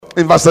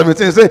in verse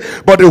 17. It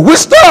says, but the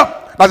wisdom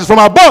that is from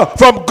above,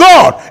 from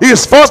God,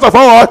 is first of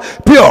all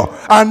pure.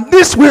 And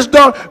this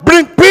wisdom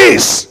bring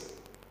peace.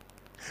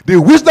 The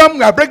wisdom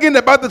we are bringing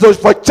about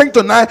for change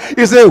tonight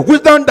is a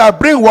wisdom that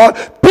bring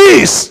what?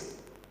 Peace.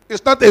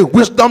 It's not a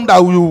wisdom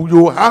that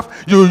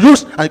you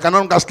use and you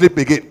cannot sleep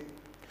again.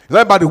 It's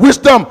not about the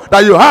wisdom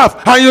that you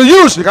have and you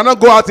use. You cannot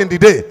go out in the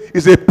day.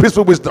 It's a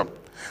peaceful wisdom.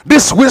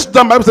 This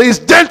wisdom, Bible says,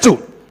 is gentle.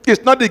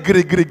 It's not the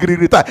giri.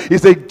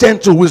 It's a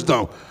gentle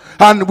wisdom.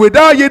 And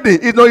without yielding,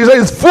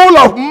 it's full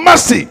of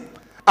mercy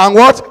and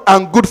what?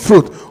 And good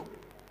fruit.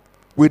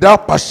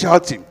 Without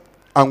partiality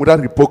and without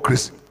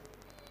hypocrisy.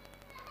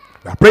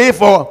 We are praying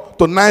for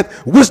tonight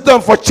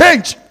wisdom for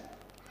change.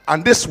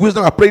 And this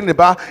wisdom we are praying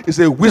about is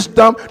a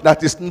wisdom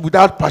that is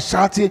without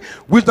partiality,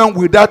 wisdom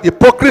without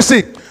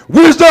hypocrisy,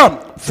 wisdom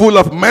full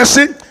of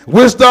mercy,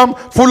 wisdom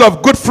full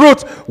of good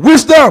fruit,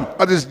 wisdom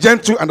that is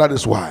gentle and that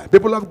is wise.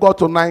 People of God,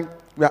 tonight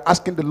we are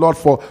asking the Lord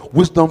for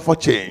wisdom for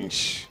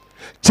change.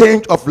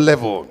 Change of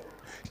level.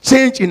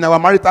 Change in our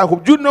marital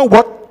home. Do you know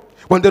what?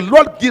 When the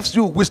Lord gives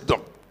you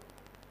wisdom,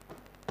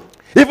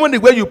 even the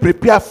way you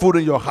prepare food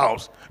in your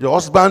house, your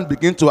husband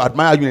begins to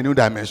admire you in a new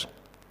dimension.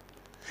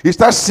 He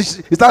starts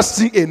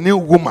seeing a new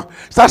woman.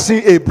 He starts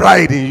seeing a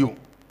bride in you.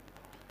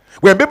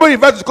 When people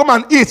invite you to come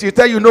and eat, you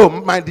tell you, no,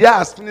 my dear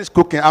has finished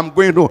cooking. I'm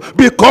going home.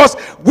 Because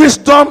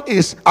wisdom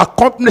is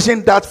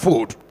accomplishing that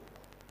food.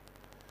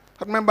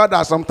 I remember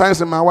that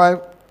sometimes in my wife,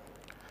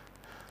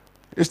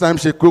 each time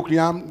she cooks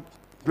yam,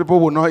 people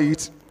will not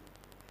eat.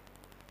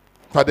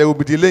 But they will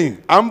be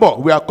delaying. Amber,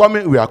 we are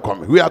coming.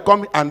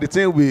 And the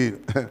thing will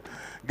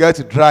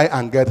get dry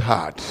and get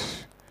hard.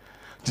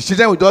 The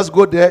children will just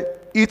go there,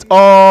 eat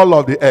all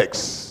of the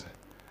eggs,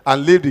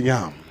 and leave the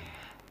yam.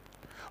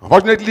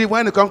 Unfortunately,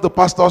 when it comes to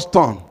pastor's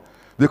turn,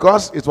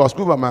 because it was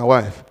cooked by my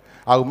wife,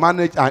 I will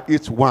manage and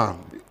eat one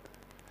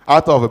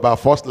out of about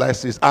 4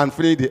 slices and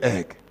finish the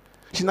egg.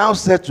 She now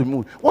said to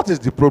me, what is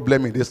the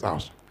problem in this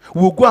house?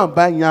 We'll go and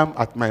buy yam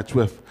at my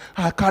 12.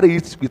 I'll carry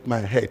it with my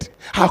head.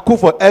 I'll cook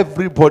for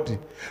everybody.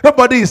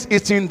 Nobody is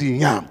eating the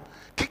yam.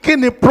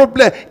 Kicking the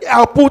problem.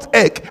 I'll put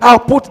egg. I'll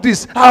put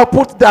this. I'll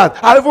put that.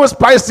 I'll even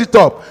spice it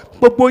up.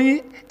 But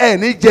you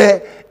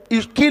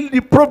kill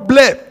the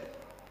problem.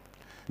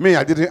 Me,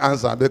 I didn't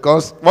answer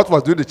because what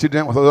was doing the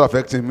children was also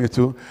affecting me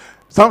too.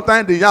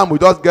 Sometimes the yam will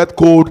just get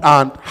cold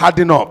and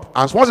harden up.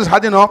 And once it's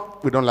harden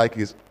up, we don't like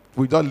it.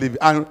 We just leave it.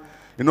 And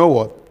you know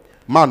what?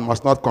 Man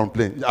must not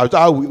complain.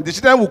 The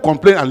children will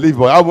complain and leave,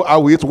 but I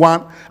will eat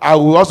one. I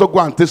will also go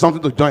and take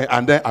something to join,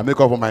 and then I make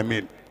up for my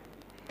meal.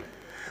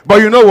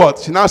 But you know what?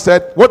 She now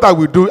said, what I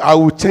will do, I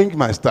will change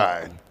my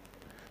style.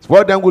 So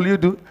what then will you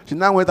do? She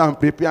now went and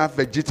prepared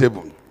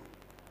vegetable.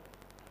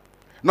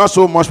 Not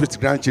so much with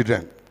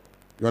grandchildren.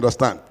 You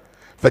understand?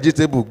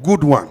 Vegetable,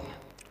 good one,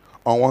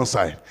 on one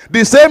side.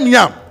 The same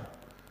yam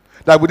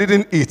that we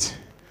didn't eat,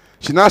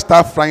 she now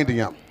started frying the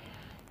yam.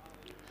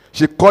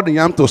 She cut the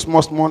yam to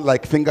small,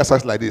 like finger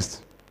size like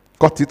this.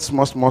 Cut it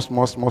small.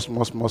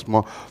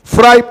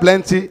 Fry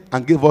plenty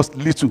and give us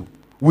little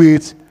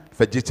with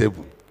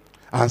vegetable.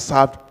 And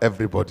served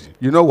everybody.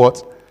 You know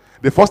what?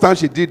 The first time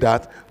she did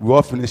that, we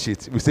all finish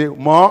it. We say,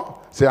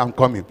 more, say, I'm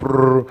coming.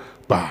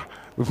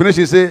 We finish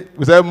it,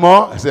 we say,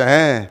 more, I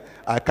say,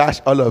 I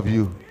catch all of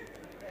you.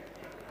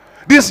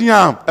 This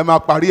yam,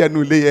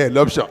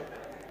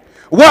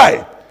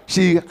 why?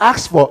 She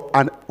asked for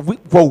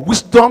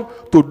wisdom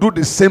to do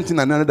the same thing in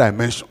another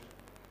dimension.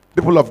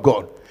 People of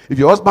God, if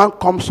your husband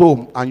comes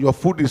home and your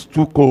food is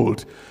too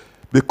cold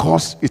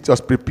because it was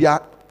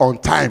prepared on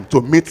time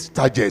to meet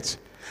target,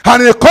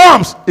 and he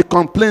comes, he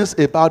complains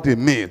about the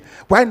meal.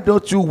 Why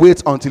don't you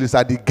wait until it's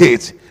at the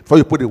gate before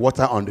you put the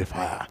water on the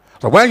fire?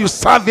 So when you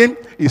serve him,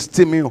 it's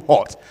steaming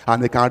hot.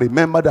 And they can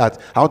remember that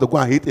I want to go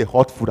and eat a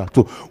hot food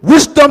too.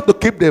 Wisdom to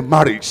keep the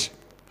marriage.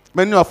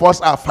 Many of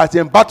us are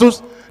fighting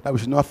battles that we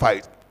should not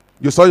fight.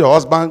 You saw your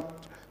husband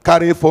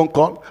carrying a phone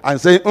call and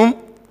saying, and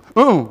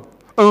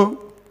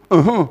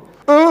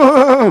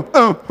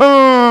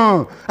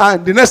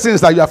the next thing is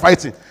that you are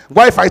fighting.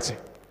 Why fighting?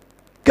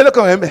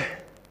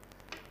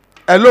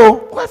 Hello?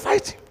 Why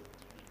fighting?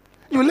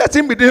 You let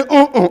him be doing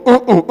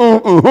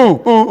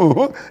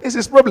it's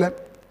his problem.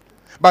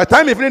 By the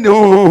time you finish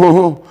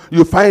the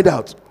you find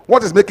out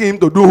what is making him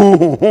to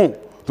do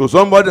to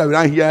somebody that will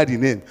not hear the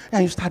name.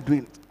 And you start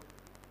doing it.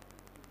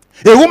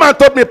 A woman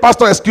told me,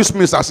 Pastor, excuse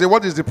me, sir. I said,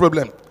 what is the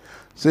problem?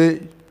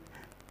 Say,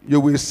 you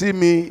will see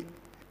me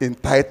in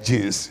tight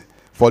jeans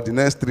for the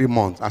next 3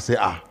 months. I say,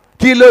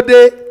 Kilo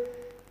day,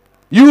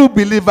 you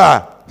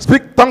believer,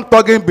 speak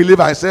tongue-talking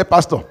believer. I say,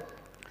 Pastor,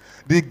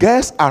 the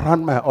guests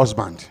around my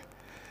husband,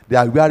 they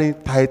are wearing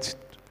tight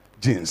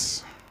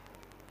jeans.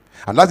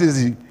 And that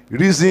is the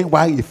reason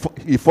why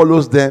he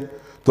follows them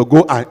to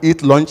go and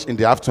eat lunch in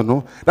the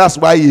afternoon. That's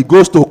why he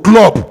goes to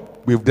club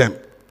with them.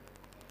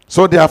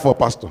 So therefore,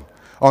 Pastor,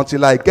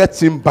 until I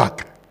get him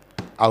back,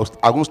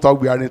 I won't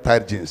stop wearing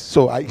tight jeans.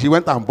 So he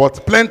went and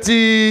bought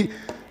plenty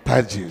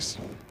tight jeans.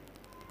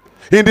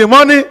 In the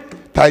morning,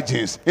 tight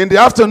jeans. In the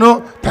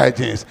afternoon, tight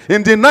jeans.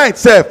 In the night,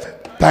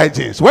 tight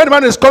jeans. When the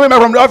man is coming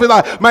back from the office,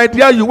 like, my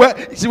dear, you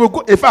wear. She will go.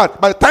 In fact,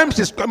 by the time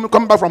she's coming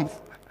back from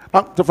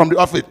the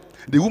office,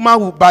 the woman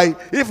will buy.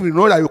 If we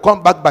know that you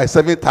come back by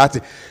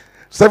 7:30,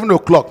 7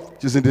 o'clock,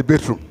 she's in the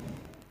bedroom.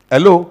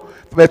 Hello,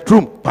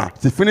 bedroom.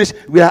 She finish.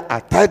 Wear a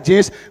tight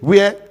jeans.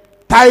 Wear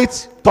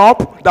tight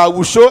top that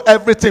will show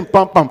everything.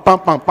 Pam pam pam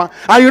pam pam.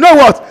 And you know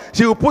what?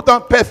 She will put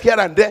on perf here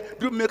and there.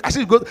 Do make. As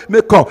she goes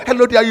makeup.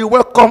 Hello, dear, you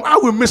welcome. I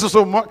will miss you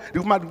so much.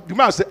 The woman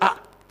will say,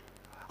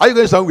 are you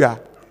going somewhere?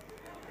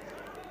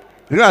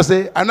 The woman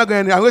say, I'm not going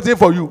anywhere. I'm waiting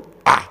for you.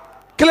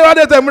 Kill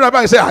it.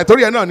 Tell say, I told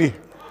you no need.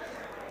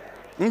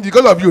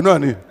 Because of you, no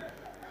need.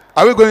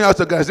 Are we going out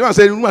together?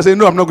 The woman say,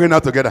 no, I'm not going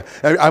out together.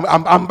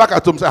 I'm back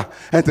at home, sir.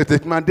 And to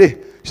take my day.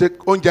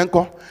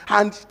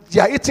 And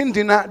they are eating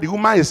dinner. The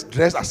woman is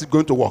dressed as she's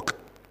going to work.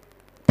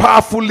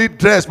 Powerfully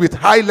dressed with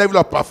high level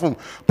of perfume.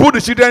 Put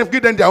the children,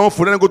 give them their own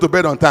food, and go to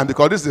bed on time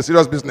because this is a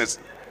serious business.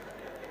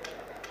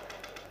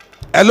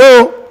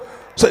 Hello?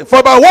 So for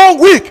about 1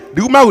 week,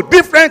 the woman with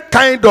different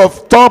kind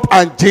of top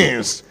and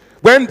jeans.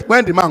 When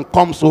the man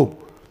comes home,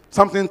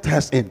 something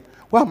tells him,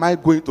 why am I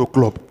going to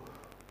club?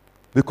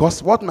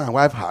 Because what my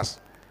wife has,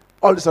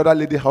 all this other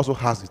lady also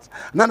has it.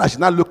 Now that she's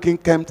not looking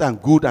kempt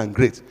and good and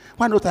great,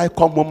 why don't I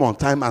come home on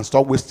time and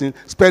stop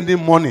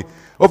spending money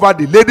over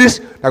the ladies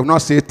that will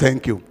not say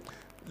thank you?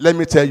 Let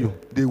me tell you,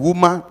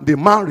 the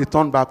man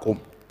returned back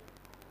home.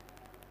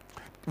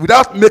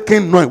 Without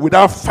making noise,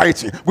 without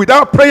fighting,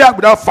 without prayer,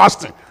 without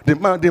fasting.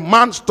 The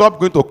man stopped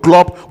going to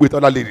club with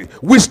other ladies.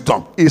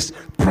 Wisdom is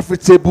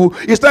profitable.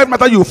 It's not a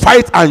matter you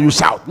fight and you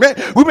shout.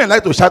 Women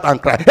like to shout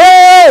and cry.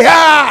 Hey,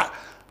 yeah!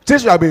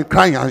 Since you have been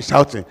crying and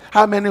shouting,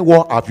 how many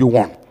wars have you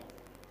won?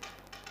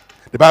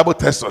 The Bible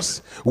tells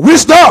us,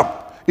 wisdom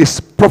is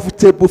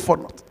profitable for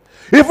nothing.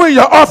 Even in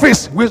your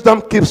office,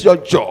 wisdom keeps your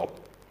job.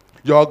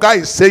 Your guy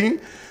is saying,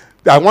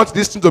 I want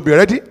this thing to be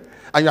ready.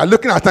 And you are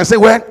looking at it and say,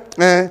 well,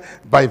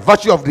 by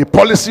virtue of the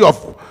policy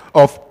of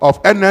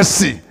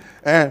NSC,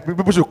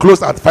 people should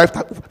close at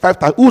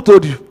 5:00. Who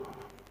told you?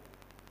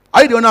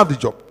 Are you the owner of the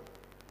job?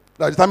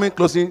 That determine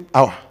closing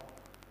hour.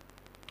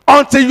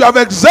 Until you have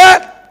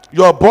excelled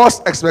your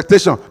boss'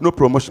 expectation, no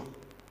promotion.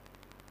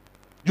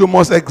 You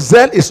must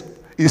excel his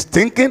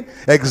thinking,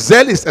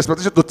 excel his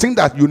expectation to think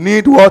that you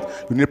need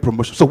what? You need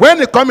promotion. So when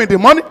they come in the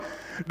morning,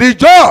 the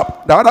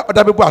job that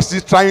other people are still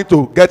trying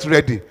to get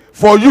ready,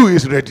 for you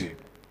is ready.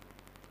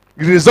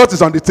 The result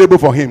is on the table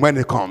for him when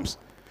he comes.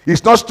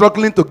 He's not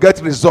struggling to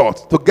get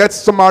results, to get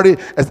summary,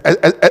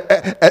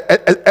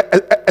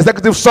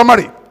 executive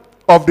summary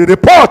of the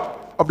report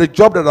of the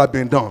job that has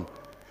been done.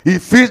 He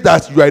feels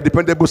that you are a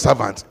dependable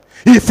servant.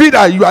 He feels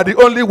that you are the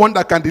only one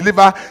that can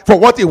deliver for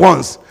what he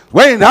wants.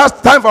 When he has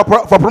time for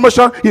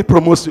promotion, he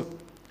promotes you.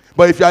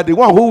 But if you are the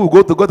one who will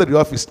go to the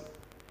office,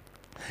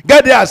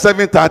 get there at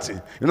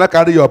 7:30, you not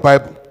carry your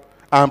Bible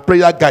and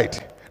prayer guide,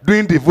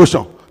 doing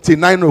devotion till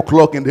 9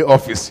 o'clock in the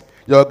office.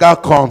 Your guy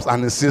comes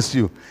and insists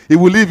you. He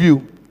will leave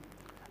you.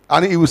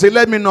 And he will say,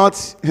 let me not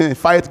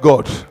fight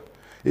God.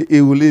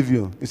 He will leave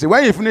you. He said,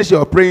 when you finish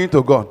your praying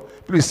to God,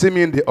 please see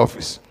me in the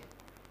office.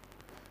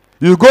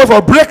 You go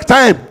for break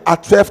time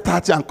at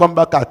 12:30 and come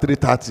back at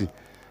 3:30.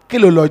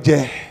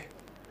 Kiloloje.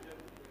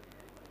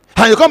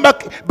 And you come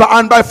back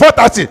and by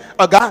 4:30.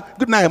 Okay,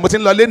 good night.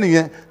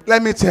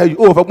 Let me tell you.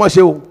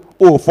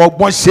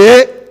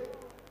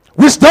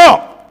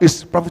 Wisdom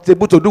is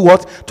profitable to do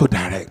what? To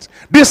direct.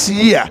 This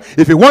year,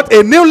 if you want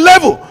a new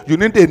level, you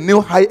need a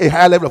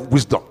higher level of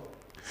wisdom.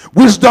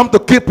 Wisdom to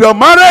keep your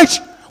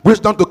marriage.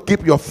 Wisdom to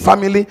keep your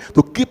family.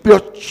 To keep your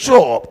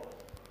job.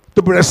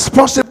 To be a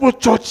responsible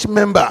church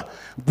member.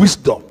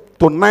 Wisdom.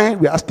 Tonight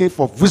we're asking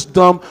for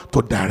wisdom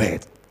to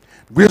direct.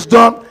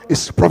 Wisdom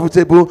is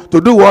profitable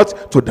to do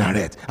what? To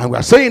direct. And we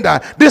are saying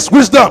that this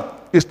wisdom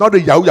is not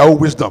the Yahoo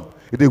wisdom.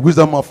 It's the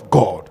wisdom of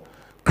God.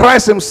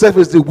 Christ himself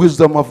is the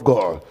wisdom of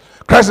God.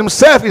 Christ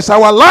himself is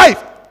our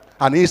life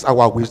and he is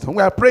our wisdom.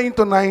 We are praying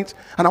tonight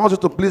and I want you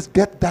to please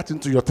get that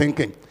into your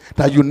thinking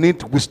that you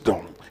need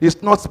wisdom.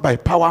 It's not by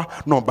power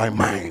nor by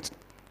mind.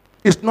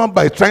 It's not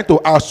by trying to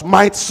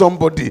outsmart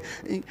somebody.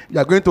 You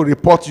are going to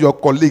report to your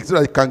colleagues so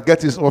that you can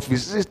get his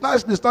office. It's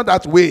not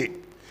that way.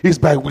 It's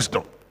by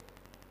wisdom.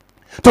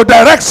 To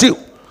direct you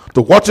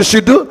to what you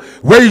should do,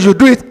 where you should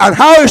do it, and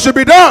how it should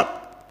be done.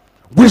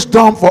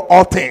 Wisdom for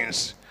all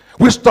things.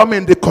 Wisdom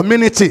in the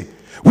community.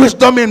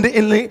 Wisdom in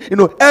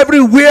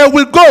everywhere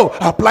we go,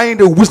 applying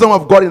the wisdom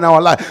of God in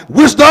our life.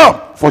 Wisdom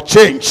for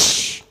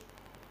change.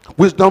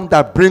 Wisdom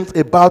that brings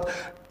about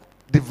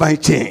divine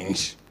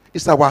change.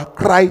 It's our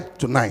cry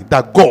tonight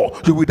that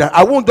God,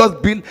 I won't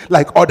just be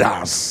like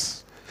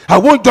others. I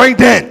won't join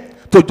them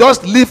to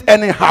just live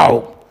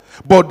anyhow.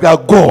 But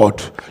that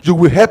God, you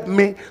will help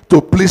me to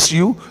please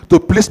you, to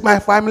please my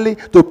family,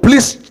 to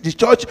please the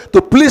church,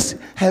 to please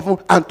heaven,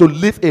 and to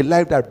live a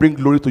life that brings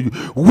glory to you.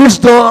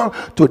 Wisdom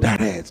to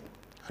direct.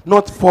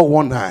 Not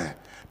 419.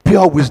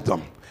 Pure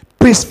wisdom.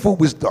 Peaceful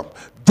wisdom.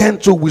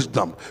 Gentle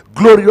wisdom.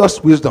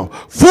 Glorious wisdom.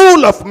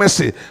 Full of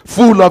mercy.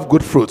 Full of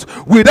good fruit.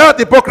 Without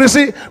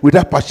hypocrisy.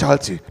 Without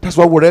partiality. That's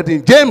what we read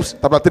in James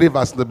chapter 3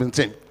 verse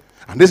 17.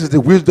 And this is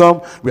the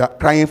wisdom we are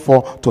crying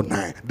for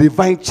tonight.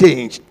 Divine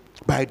change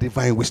by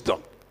divine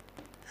wisdom.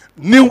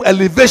 New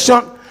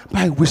elevation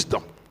by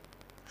wisdom.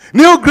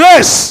 New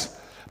grace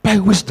by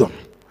wisdom.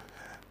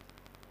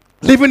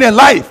 Living a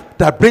life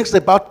that brings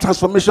about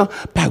transformation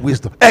by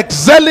wisdom.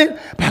 Excelling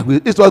by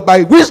wisdom. It was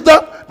by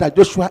wisdom that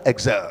Joshua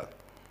excelled.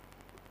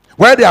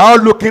 Where they are all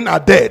looking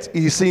at death,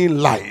 he is seeing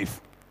life.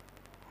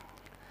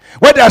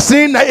 Where they are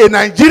seeing a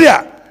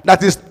Nigeria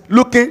that is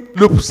looking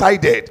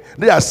loop-sided,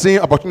 they are seeing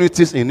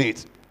opportunities in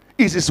it.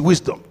 It is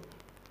wisdom.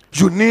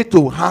 You need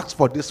to ask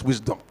for this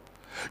wisdom.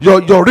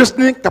 Your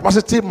reasoning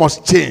capacity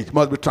must change,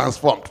 must be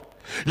transformed.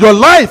 Your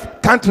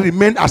life can't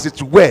remain as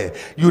it were.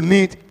 You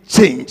need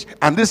change.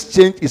 And this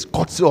change is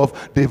courtesy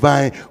of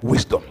divine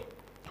wisdom.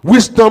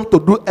 Wisdom to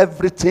do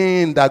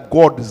everything that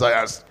God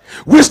desires.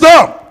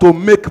 Wisdom to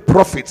make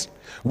profits.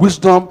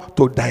 Wisdom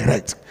to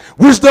direct.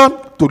 Wisdom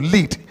to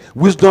lead.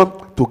 Wisdom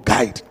to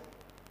guide.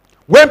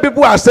 When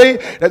people are saying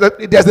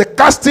that there's a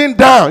casting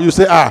down, you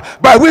say,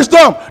 by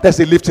wisdom, there's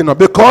a lifting up.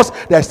 Because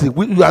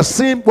you are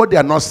seeing what they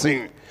are not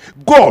seeing.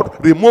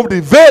 God removed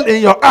the veil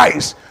in your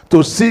eyes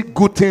to see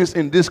good things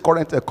in this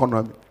current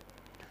economy.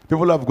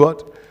 People of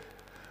God,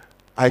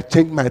 I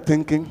changed my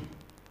thinking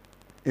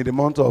in the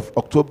month of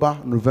October,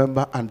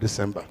 November, and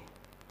December.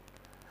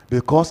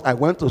 Because I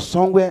went to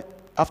somewhere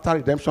after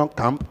redemption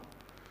camp,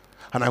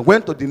 and I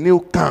went to the new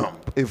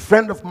camp. A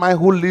friend of mine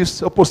who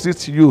lives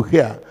opposite you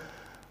here,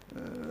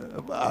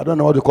 I don't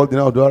know what they call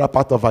the other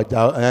part of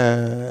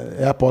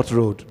Airport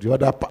Road, the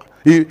other part.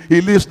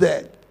 He lives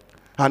there.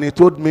 And he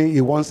told me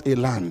he wants a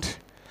land.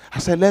 I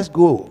said, let's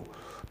go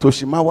to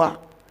Shimawa.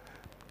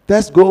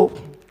 Let's go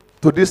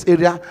to this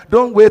area.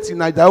 Don't wait in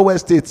Nigeria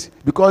State,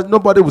 because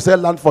nobody will sell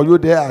land for you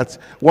there at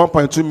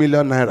 1.2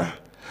 million naira.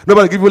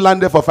 Nobody give you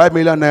land there for 5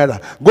 million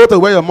naira. Go to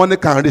where your money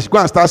can reach. Go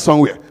and start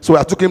somewhere. So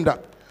I took him down.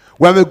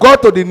 When we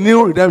got to the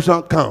new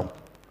redemption camp,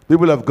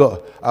 people of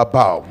God, I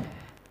bow.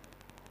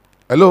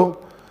 Hello?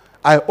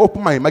 I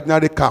opened my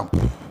imaginary camp.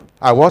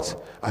 I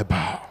what? I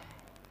bow.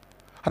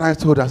 And I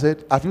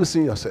said, have you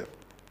seen yourself?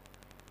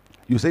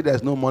 You say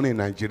there's no money in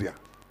Nigeria.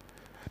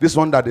 This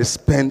one that they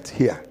spent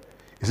here,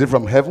 is it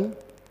from heaven?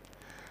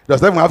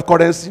 Does heaven have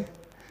currency?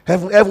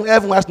 Heaven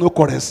has no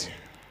currency.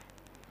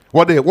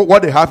 What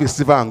they have is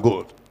silver and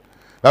gold. The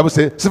Bible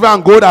says, silver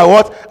and gold are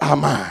what? Are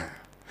mine.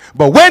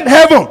 But when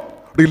heaven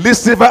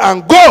released silver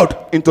and gold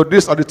into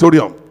this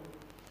auditorium,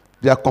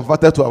 they are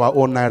converted to our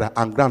own naira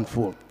and grand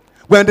full.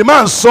 When the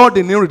man saw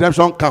the new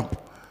redemption camp,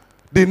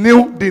 the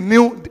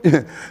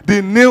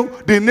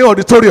new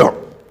auditorium,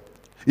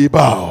 he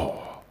bowed.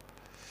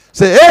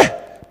 Say, hey,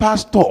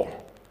 pastor,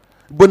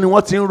 boni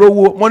wọ́n ti ń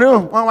rówó, mo ní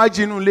wọ́n wá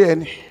jí inú ilé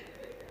ẹni,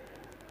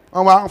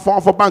 wọ́n wá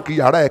fọ́ báǹkì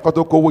yàrá ẹ̀ kó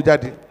tó kówó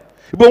jáde.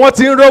 Ibo wọ́n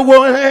ti ń rówó,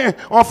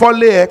 wọ́n fọ́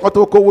lé ẹ̀ kó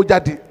tó kówó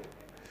jáde.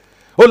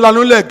 Ó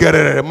lanú lẹ̀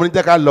gẹ̀rẹ̀rẹ̀, mo ní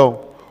jẹ́ ká lọ.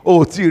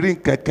 Oh, tí rí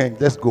kẹ̀kẹ́,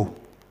 let's go.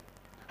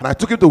 And I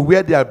took him to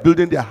where they are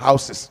building their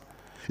houses.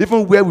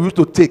 Even where we used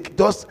to take,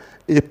 just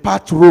a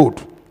part road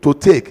to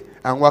take,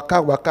 and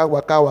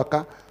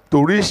waka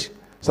to reach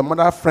some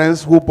other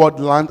friends who bought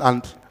land,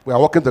 and we are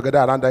working together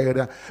around that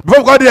area. Before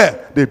we got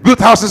there, they built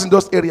houses in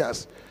those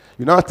areas.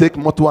 You now take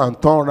motor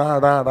and turn,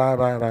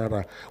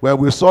 When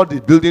we saw the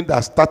building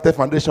that started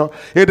foundation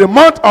in the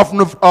month of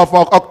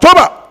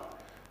October,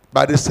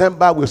 by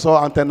December we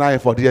saw antenna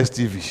for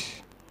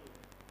DSTV.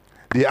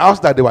 The house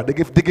that they were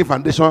digging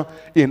foundation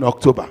in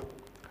October,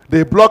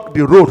 they blocked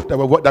the road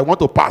that want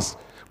to pass.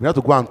 We have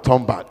to go and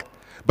turn back.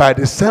 By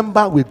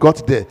December, we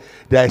got there.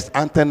 There is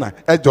antenna.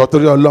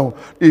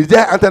 Is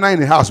there antenna in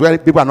the house where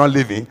people are not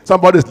living?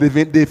 Somebody is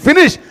living. They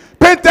finished,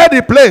 painted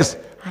the place.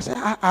 I said,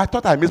 I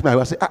thought I missed my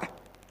way. I said,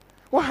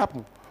 what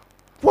happened?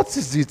 What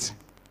is it?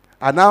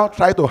 I now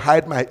try to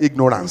hide my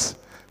ignorance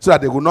so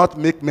that they will not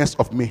make mess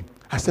of me.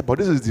 I said, but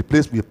this is the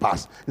place we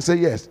pass. He said,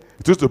 yes,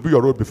 it used to be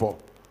your road before,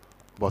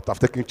 but I've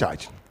taken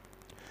charge.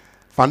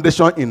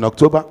 Foundation in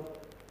October,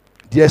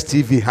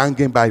 DSTV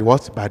hanging by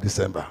what? By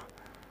December.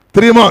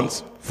 3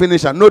 months,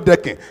 finish and no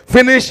decking.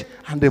 Finish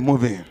and they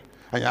move in.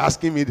 And you're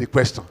asking me the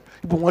question.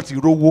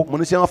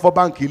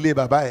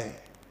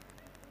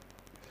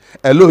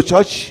 Hello,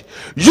 church.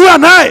 You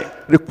and I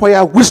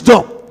require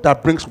wisdom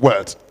that brings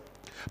wealth.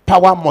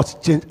 Power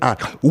must change hand.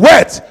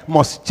 Wealth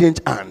must change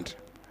hand.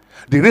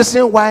 The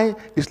reason why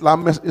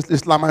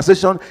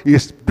Islamization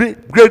is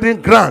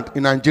gaining ground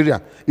in Nigeria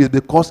is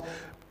because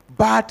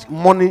bad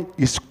money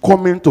is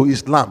coming to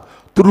Islam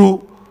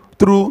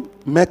through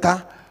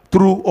Mecca,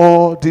 through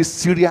all this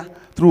Syria,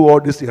 through all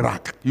this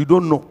Iraq. You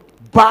don't know.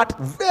 Bad,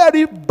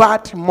 very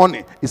bad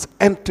money is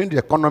entering the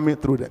economy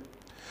through them.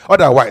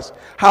 Otherwise,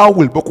 how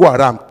will Boko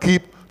Haram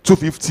keep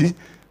 250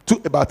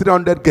 to about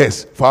 300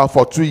 guests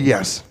for 2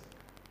 years?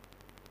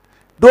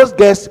 Those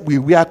guests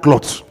will wear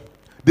clothes.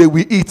 They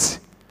will eat.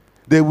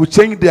 They will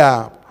change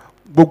their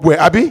bogwe,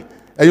 abi,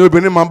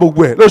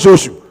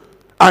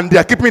 and they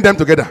are keeping them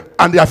together,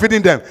 and they are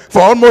feeding them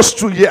for almost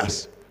 2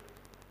 years.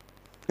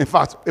 In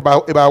fact,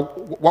 about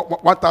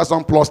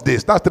 1,000 plus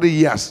days. That's 3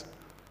 years.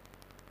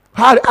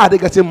 How are they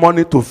getting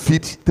money to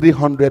feed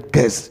 300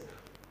 guests?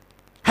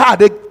 How are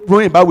they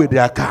going about with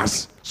their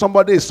cars?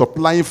 Somebody is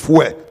supplying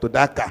fuel to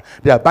that car.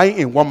 They are buying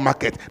in one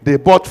market. They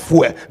bought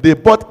fuel.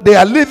 They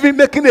are living,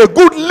 making a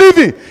good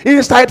living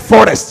inside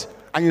forest.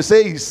 And you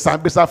say it's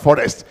Sambisa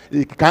forest.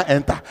 You can't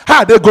enter. How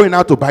are they going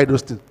out to buy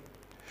those things?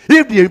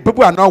 If the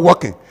people are not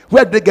working,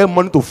 where do they get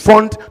money to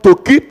fund to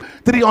keep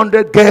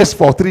 300 guests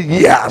for 3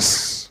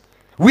 years?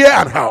 Where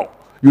and how?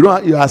 You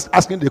are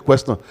asking the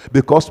question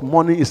because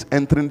money is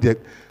entering there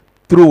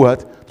through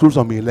what? Through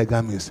some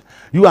illegal means.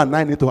 You and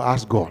I need to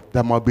ask God.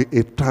 There must be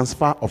a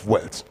transfer of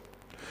wealth.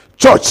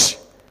 Church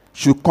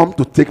should come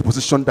to take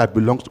position that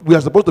belongs. We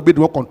are supposed to be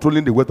the one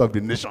controlling the wealth of the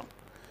nation.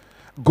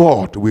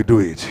 God will do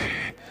it.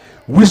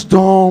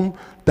 Wisdom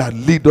that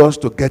leads us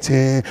to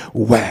getting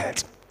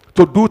wealth,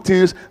 to do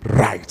things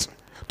right,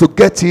 to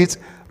get it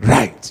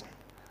right.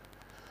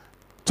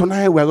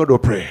 Tonight we are going to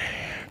pray.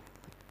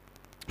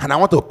 And I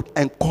want to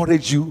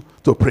encourage you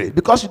to pray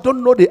because you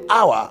don't know the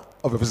hour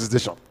of a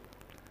visitation.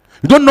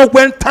 You don't know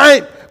when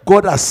time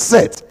God has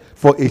set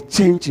for a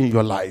change in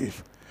your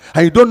life.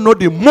 And you don't know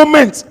the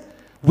moment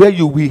where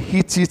you will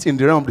hit it in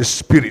the realm of the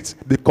spirit.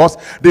 Because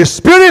the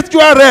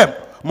spiritual realm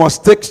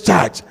must take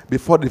charge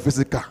before the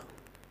physical.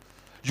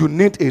 You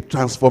need a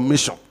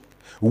transformation.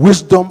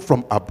 Wisdom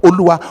from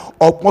Aboluwa.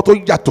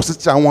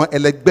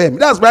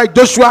 That's why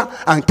Joshua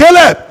and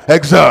Caleb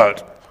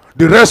excelled.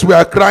 The rest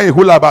were crying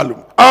hula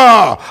balloon.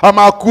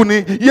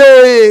 Amakuni,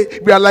 yay!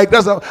 We are like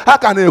that. How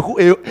can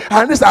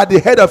and these are the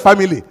head of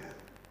family.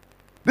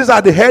 These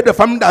are the head of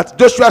family that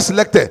Joshua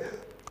selected.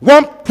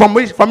 One from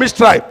each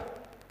tribe.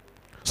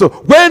 So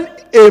when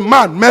a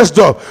man messed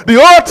up, the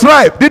whole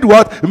tribe did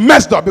what?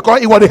 Messed up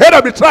because he was the head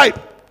of the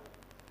tribe.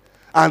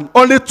 And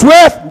only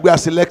 12 were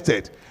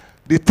selected.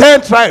 The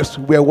 10 tribes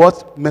were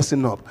what?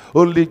 Messing up.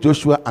 Only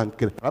Joshua and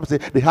Caleb.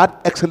 They had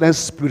excellent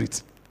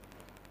spirit.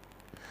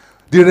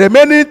 The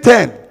remaining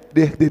 10,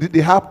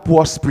 they have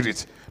poor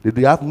spirit.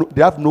 They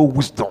have no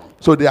wisdom.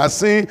 So they are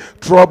seeing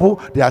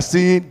trouble, they are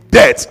seeing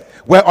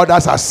death, where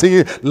others are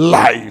seeing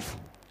life.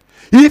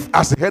 If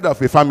as the head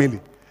of a family,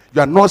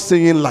 you are not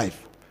seeing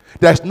life,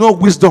 there is no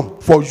wisdom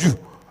for you.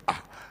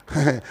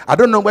 I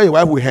don't know where your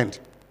wife will end.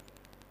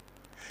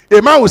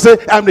 A man will say,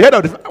 I'm the head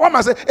of the family. One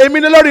man say,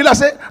 I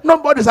say,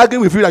 nobody's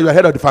arguing with you that you are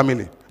head of the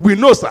family. We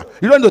know, sir.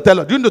 You don't need to tell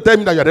us. You don't need to tell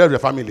me that you are head of the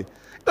family. You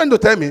don't need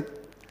to tell me.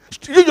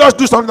 You just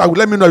do something that will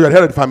let me know you are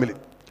head of the family.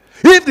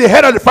 If the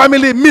head of the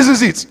family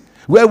misses it,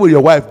 where will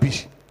your wife be?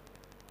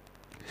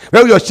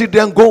 Where will your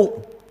children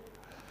go?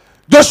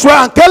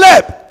 Joshua and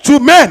Caleb, 2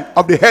 men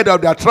of the head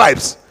of their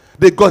tribes,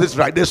 they got it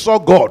right. They saw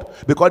God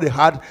because they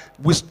had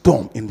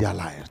wisdom in their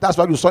lives. That's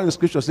why you saw in the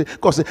scripture say,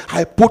 God said,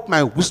 I put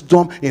my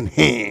wisdom in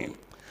him.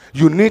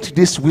 You need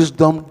this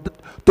wisdom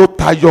to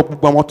tie your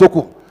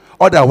Bugwamotoko.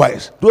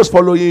 Otherwise, those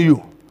following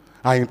you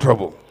are in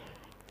trouble.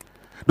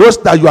 Those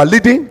that you are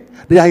leading,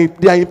 they are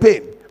in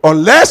pain.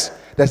 Unless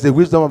there's the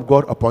wisdom of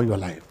God upon your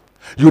life.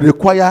 You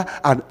require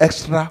an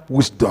extra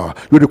wisdom.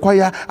 You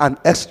require an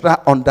extra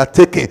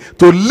undertaking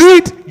to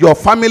lead your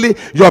family,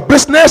 your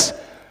business,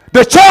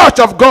 the church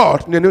of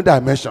God in a new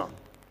dimension.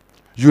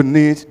 You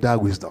need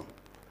that wisdom.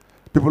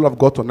 People of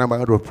God, tonight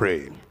we're going to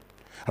pray. And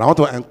I want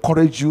to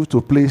encourage you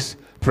to please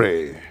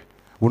pray.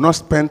 We'll not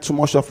spend too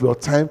much of your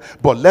time,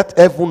 but let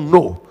everyone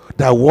know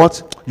that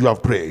what you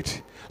have prayed.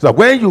 So that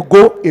when you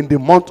go in the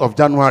month of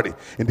January,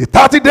 in the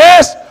 30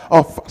 days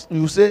of,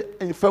 you say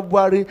in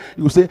February,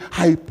 you say,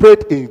 I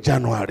prayed in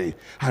January.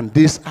 And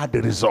these are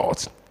the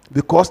results.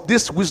 Because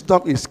this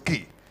wisdom is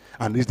key.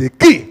 And it's the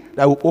key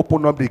that will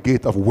open up the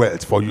gate of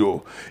wealth for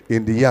you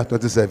in the year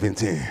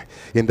 2017.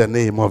 In the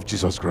name of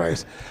Jesus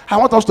Christ. I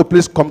want us to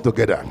please come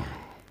together.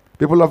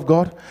 People of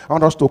God, I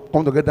want us to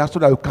come together so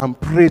that we can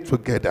pray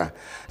together.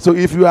 So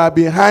if you are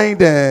behind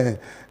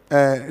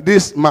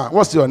this man,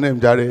 what's your name,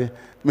 Jerry?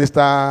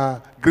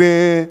 Mr.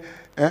 Green,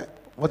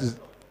 what is it?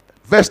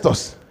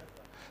 Festus.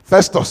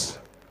 Festus.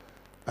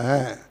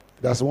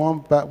 There's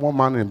one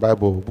man in the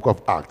Bible, Book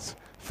of Acts.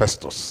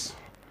 Festus.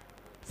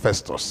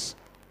 Festus.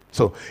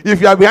 So if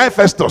you are behind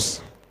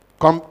Festus,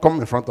 come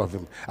in front of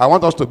him. I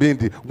want us to be in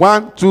the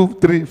 1, 2,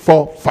 3,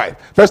 4, 5.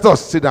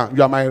 Festus, sit down.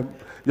 You are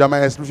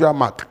my spiritual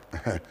mark.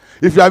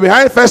 If you are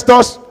behind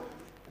Festus,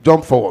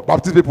 jump forward.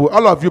 Baptist people,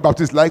 all of you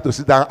Baptists like to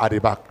sit down at the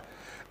back.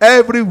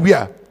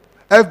 Everywhere.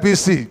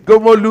 FBC,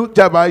 Gomolu,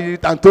 Jabayi,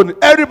 Antoni,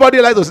 everybody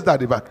likes to sit at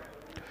the back.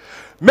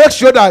 Make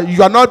sure that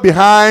you are not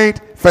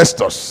behind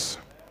Festus.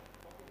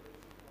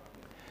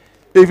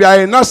 If you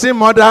are a nursing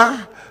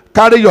mother,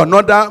 carry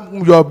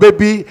your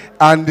baby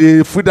and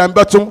the freedom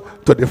button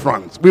to the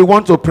front. We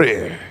want to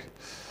pray.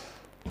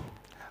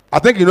 I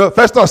think you know,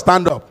 Festus,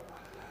 stand up.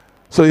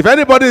 So if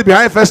anybody is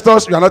behind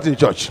Festus, you are not in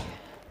church.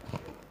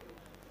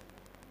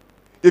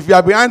 If you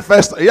are behind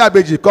Festus,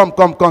 come.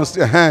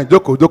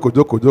 Joko.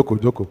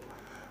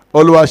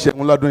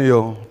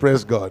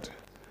 Praise God.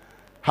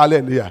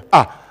 Hallelujah.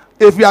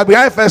 If you are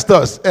behind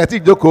Festus,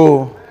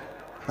 Joko.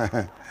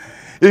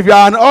 If you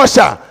are an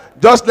usher,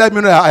 just let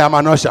me know I am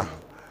an usher.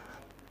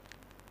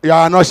 You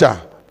are an usher.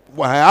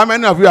 How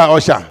many of you are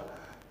usher?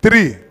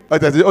 3.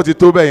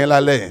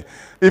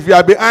 If you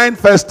are behind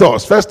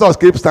Festus, Festus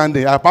keeps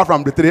standing, apart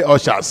from the 3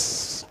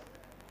 ushers.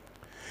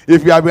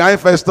 If you are behind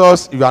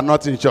Festus, you are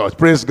not in church.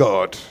 Praise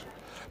God.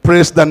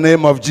 Praise the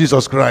name of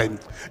Jesus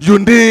Christ. You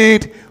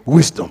need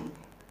wisdom.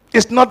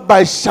 It's not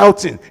by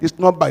shouting. It's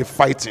not by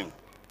fighting.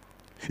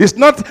 It's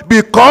not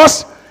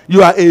because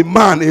you are a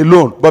man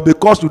alone, but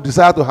because you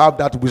desire to have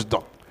that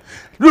wisdom.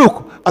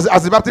 Look,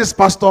 as a Baptist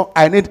pastor,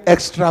 I need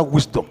extra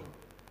wisdom.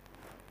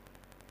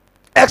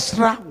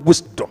 Extra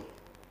wisdom.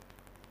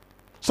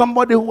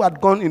 Somebody who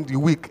had gone in the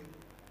week,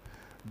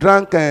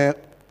 drank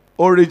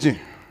Origin,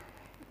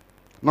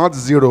 not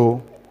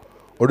Zero,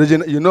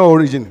 Origin, you know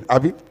Origin,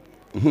 Abby?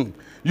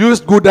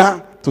 Used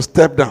Gouda to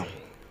step down.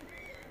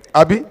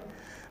 Abby?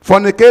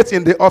 Fornicate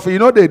in the office. You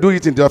know they do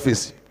it in the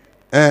office.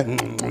 In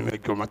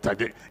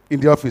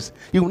the office.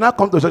 He will not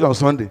come to church on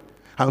Sunday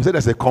and say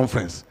there's a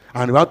conference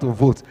and we want to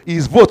vote.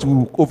 His vote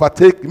will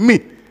overtake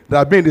me that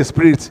have been in the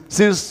spirit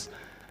since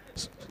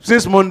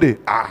Monday.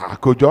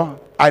 Kojo,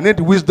 I need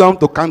wisdom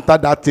to counter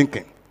that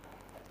thinking.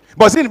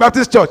 But see, in the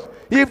Baptist church,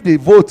 if the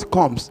vote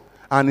comes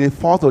and it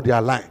falls to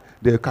their line,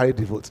 they carry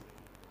the vote.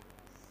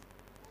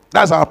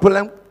 That's our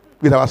problem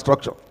with our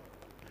structure.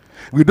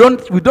 We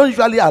don't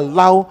usually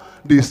allow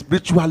the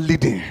spiritual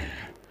leading.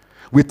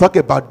 We talk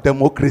about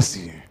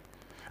democracy.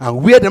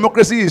 And where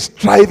democracy is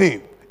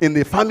thriving, in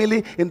the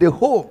family, in the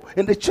home,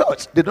 in the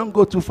church, they don't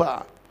go too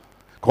far.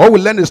 What we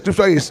learn in the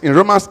scripture is in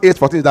Romans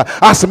 8:14 that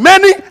as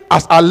many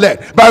as are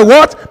led by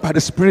what? By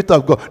the Spirit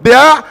of God. They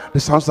are the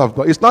sons of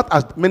God. It's not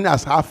as many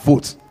as have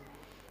votes.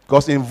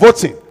 Because in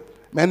voting,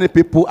 many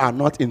people are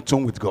not in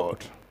tune with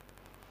God.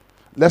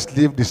 Let's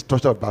leave the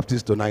structure of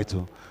Baptist tonight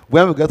too.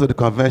 When we get to the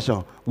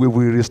convention, we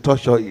will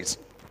restructure it.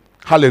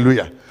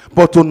 Hallelujah.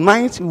 But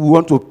tonight we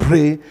want to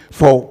pray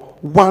for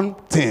one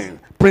thing,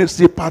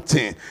 principal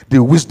thing,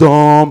 the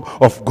wisdom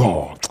of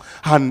God.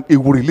 And it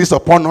will release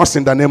upon us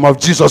in the name of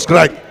Jesus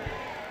Christ.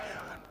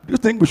 Do you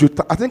think we should?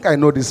 I think I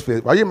know this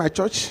face. Are you in my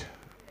church?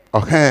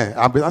 Okay.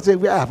 I say,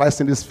 where have I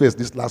seen this face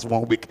this last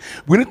 1 week?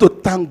 We need to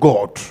thank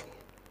God,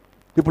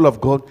 people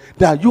of God,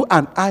 that you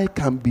and I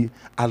can be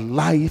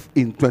alive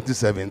in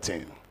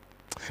 2017.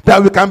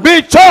 That we can be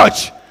in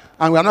church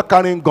and we are not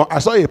carrying gun. I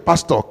saw a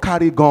pastor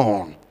carry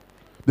gun.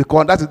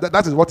 Because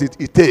that is what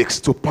it takes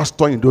to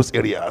pastor in those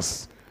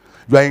areas.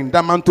 You are in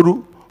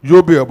Damanturu,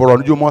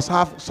 you must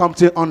have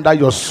something under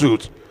your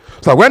suit.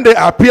 So when they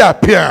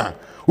appear,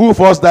 who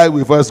first die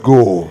will first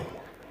go.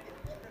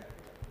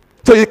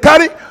 So you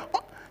carry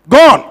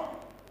gun.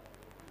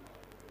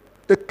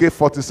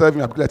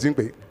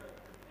 AK-47.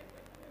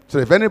 So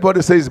if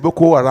anybody says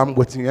Boko Haram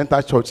waiting, enter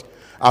church,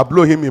 I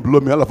blow him, he blow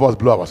me, all of us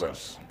blow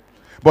ourselves.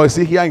 But you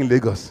see, here in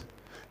Lagos,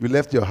 you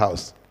left your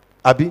house.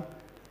 Abi,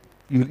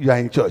 you are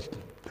in church.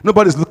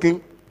 Nobody's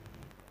looking.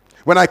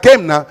 When I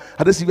came now,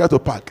 I didn't see where to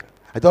park.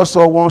 I just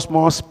saw one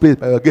small space.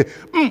 I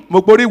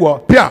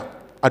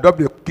dropped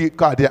the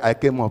car there, I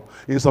came up.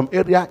 In some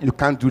area, you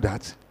can't do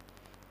that.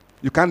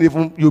 You can't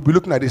even, you'll be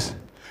looking at this.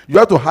 You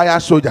have to hire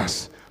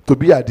soldiers to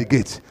be at the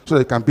gate so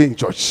they can be in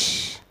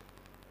church.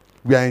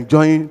 We are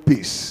enjoying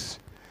peace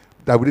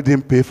that we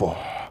didn't pay for.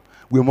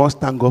 We must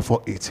thank God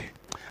for it.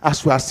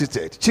 As we are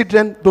seated,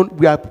 children,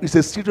 it's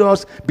a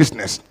serious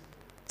business.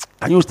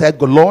 And you say,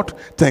 God, Lord,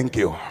 thank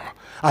you.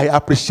 I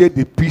appreciate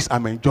the peace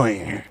I'm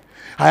enjoying.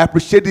 I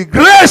appreciate the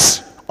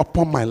grace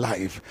upon my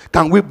life.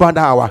 Can we bow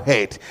down our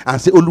head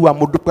and say, Oluwa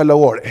mo dupe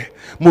lowo re,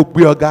 mo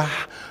gbe oga.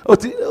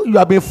 You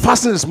have been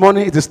fasting this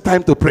morning. It is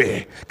time to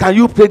pray. Can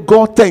you pray?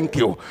 God, thank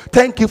you.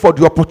 Thank you for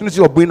the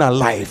opportunity of being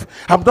alive.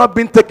 I'm not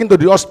being taken to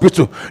the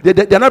hospital.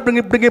 They're not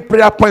bringing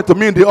prayer point to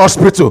me in the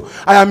hospital.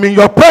 I am in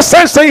your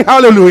presence saying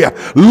hallelujah.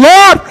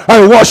 Lord,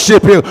 I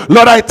worship you.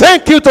 Lord, I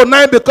thank you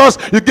tonight because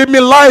you give me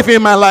life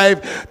in my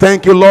life.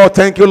 Thank you, Lord.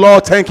 Thank you,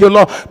 Lord. Thank you,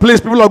 Lord.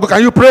 Please, people of God,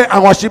 can you pray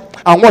and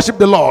worship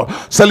the Lord?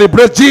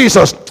 Celebrate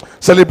Jesus.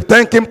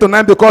 Thank him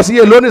tonight because he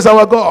alone is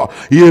our God.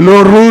 He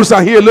alone rules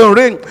and he alone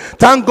reigns.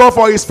 Thank God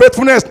for his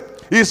faithfulness,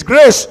 his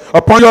grace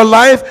upon your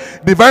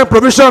life, divine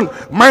provision,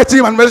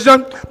 mighty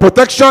manifestation,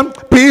 protection,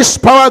 peace,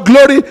 power,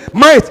 glory,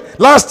 might.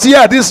 Last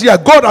year, this year,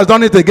 God has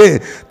done it again.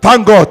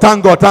 Thank God,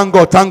 thank God, thank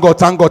God, thank God,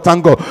 thank God,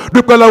 thank God.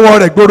 Dúpẹ́ lọ́wọ́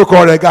rẹ̀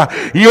gbórúkọ rẹ̀ ga.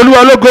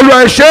 Ìyẹlúwa ló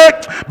golúwa ṣe.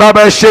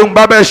 Bàbá ṣeun,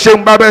 bàbá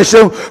ṣeun, bàbá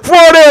ṣeun. Fún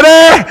oore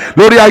rẹ̀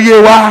lórí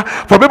ayé wa.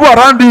 For people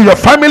around you, your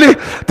family,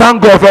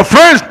 thank God. For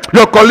friends,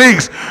 your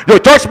colleagues, your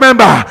church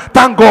member,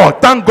 thank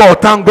God, thank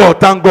God, thank God,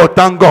 thank God,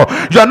 thank God.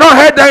 You are not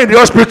head there in the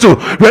hospital.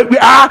 We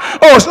are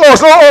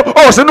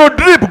no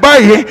drip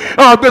báyìí.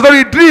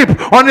 Gbèsè drip.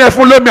 Wọ́n ní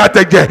ẹ̀fún lómi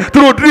àtẹ̀jẹ̀.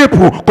 Through drip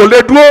kò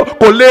lè dúró,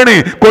 kò lè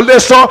rìn, kò lè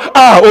sọ.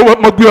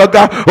 Mo gbé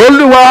ọ̀gá.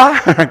 Olúwa,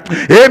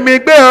 èmi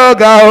gbé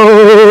ọ̀gá o.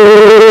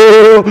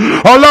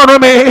 Ọlọ́run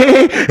mi,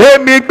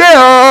 èmi gbé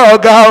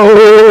ọ̀gá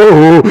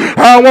o.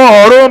 Àwọn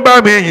ọ̀run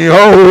bá mi yìn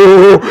ọ́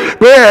o.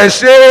 Pé ẹ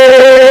ṣé.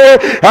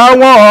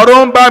 Àwọn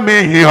ọ̀run bá mi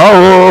yìn ọ́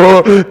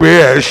o. Pé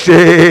ẹ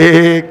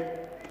ṣé.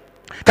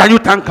 Can you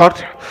thank God?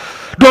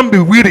 Don't be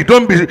weary.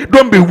 Don't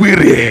be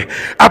weary.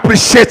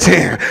 Appreciate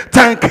him.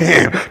 Thank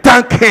him.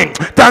 Thank him.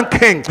 Thank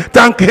him.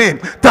 Thank him.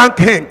 Thank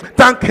him.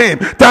 Thank him.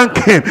 Thank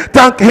him.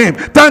 Thank him.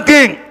 Thank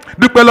him.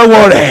 Dúpẹ́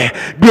lọ́wọ́ rẹ̀,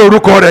 gbé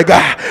orúkọ rẹ̀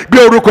ga, gbé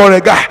orúkọ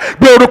rẹ̀ ga,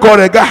 gbé orúkọ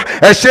rẹ̀ ga.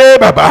 Ẹ ṣé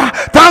bàbá.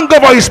 Thank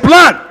God for his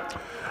plan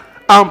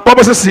and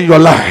purposes in your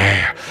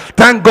life.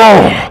 Thank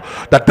God.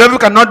 The devil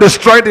cannot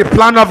destroy the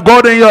plan of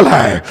God in your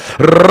life.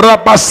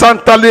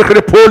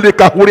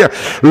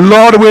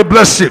 Lord, we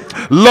bless you.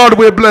 Lord,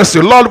 we bless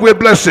you. Lord, we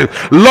bless you.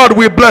 Lord,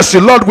 we bless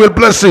you. Lord, we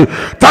bless you.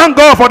 Thank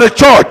God for the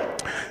church.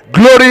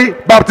 Glory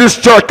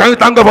Baptist Church. Can you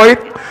thank God for it?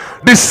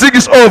 The sick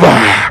is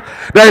over.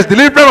 There is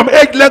deliverance from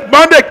age-length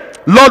bondage.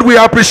 Lord, we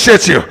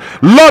appreciate you.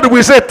 Lord,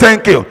 we say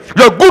thank you.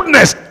 Your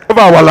goodness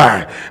over our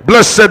life.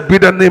 Blessed be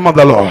the name of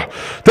the Lord.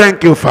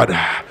 Thank you, Father.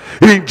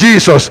 In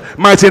Jesus'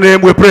 mighty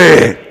name we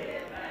pray.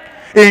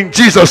 In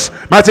Jesus'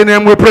 mighty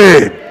name we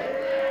pray.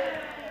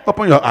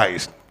 Open your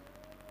eyes.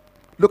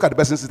 Look at the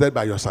person seated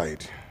by your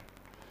side.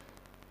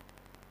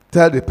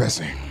 Tell the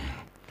person,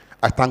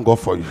 I thank God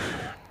for you.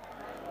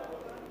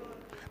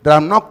 That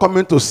I'm not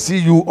coming to see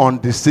you on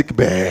the sick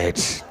bed.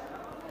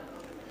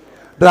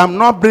 That I'm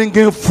not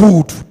bringing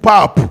food,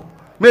 pap.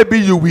 Maybe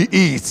you will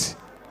eat.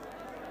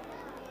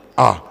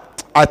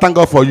 I thank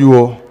God for you.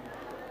 Oh.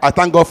 I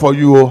thank God for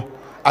you. Oh.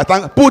 I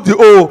thank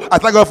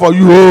God for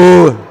you.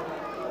 Oh.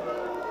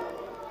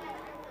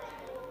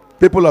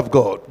 People of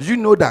God, do you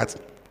know that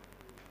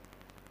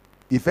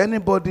if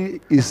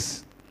anybody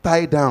is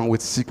tied down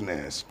with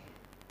sickness?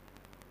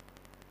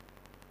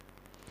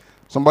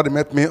 Somebody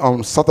met me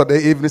on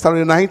Saturday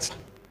night.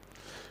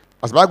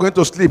 I was about going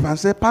to sleep and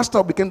said,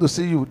 Pastor, we came to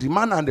see you. The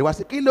man and the wife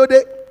said, Kilo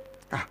day.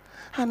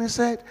 And he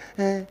said,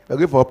 we're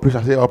going for operation.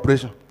 I said,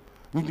 operation.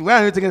 Where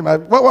are you thinking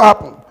about? What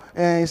happened?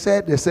 He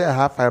said, they say I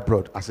have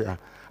fibroid. I said,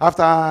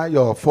 after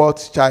your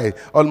fourth child,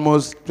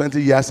 almost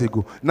 20 years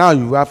ago, now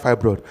you have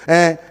fibroid.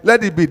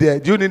 Let it be there.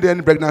 Do you need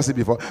any pregnancy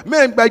before?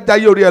 Me back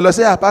that you realize,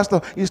 say,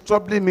 Pastor, it's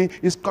troubling me.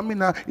 It's coming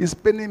now. It's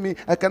paining me.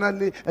 I cannot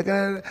live. I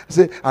cannot.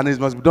 Say, and it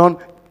must be done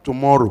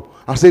tomorrow.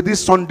 I said,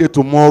 this Sunday,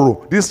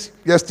 tomorrow. This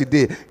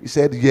yesterday. He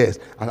said, yes.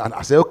 And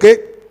I said, okay,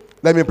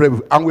 let me pray.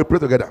 And we pray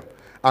together.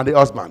 And the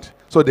husband.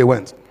 So they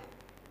went.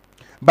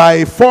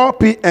 By 4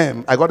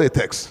 p.m., I got a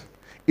text.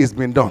 It's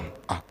been done.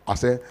 I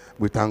said,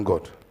 we thank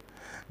God.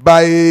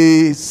 By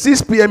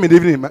 6 p.m. in the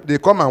evening, they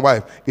called my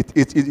wife.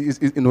 It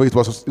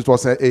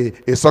was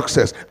a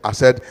success. I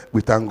said,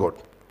 we thank God.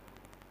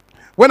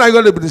 When I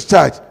got to be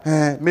discharged,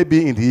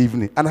 maybe in the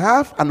evening, and I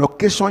have an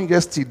occasion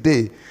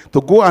yesterday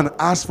to go and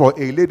ask for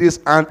a lady's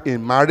hand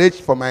in marriage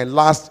for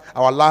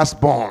our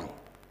last born.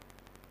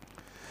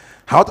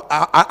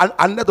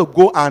 I need to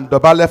go and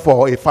double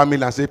for a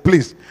family and say,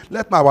 please,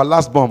 let our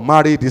last born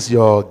marry this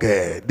your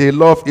girl. They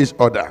love each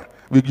other.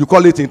 You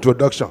call it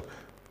introduction.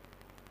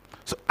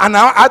 So, and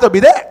I had to be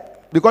there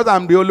because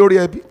I'm the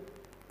Olori.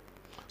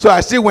 So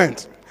I still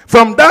went.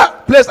 From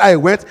that place I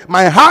went,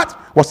 my heart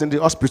was in the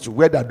hospital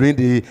where they're doing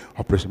the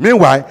operation.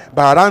 Meanwhile,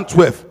 by around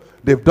 12,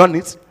 they've done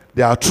it.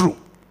 They are through.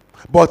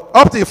 But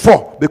up to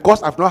 4,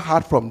 because I've not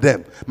heard from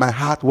them, my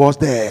heart was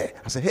there.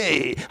 I said,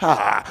 hey,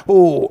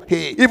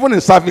 hey. Even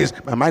in service,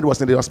 my mind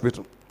was in the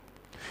hospital.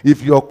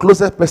 If your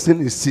closest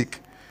person is sick,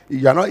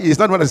 it's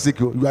not one that's sick,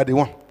 you are the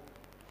one.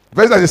 The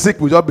person that is sick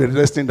will just be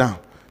resting down,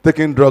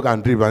 taking drug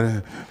and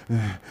drip.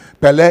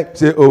 Pele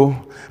say,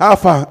 how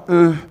far?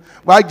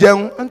 Why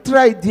jẹun? And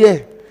try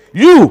there.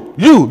 You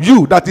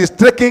that is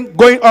trekking,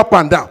 going up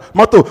and down.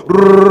 Moto,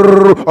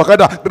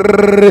 okada,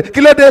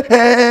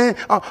 kilode,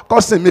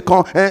 causing me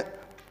come.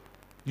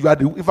 You are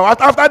the. If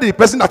after the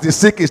person that is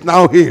sick is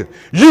now healed,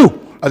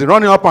 you as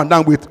running up and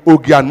down with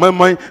ogi and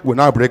my will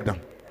now break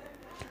down.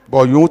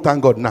 But you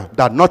thank God now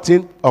that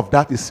nothing of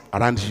that is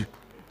around you.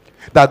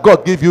 That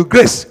God give you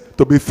grace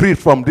to be free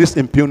from this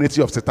impunity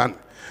of Satan.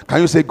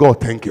 Can you say, God,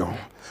 thank you?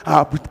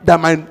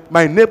 That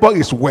my neighbor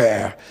is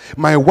well,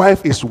 my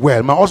wife is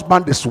well, my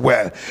husband is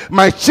well,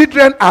 my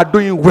children are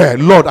doing well.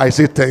 Lord, I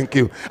say thank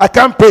you. I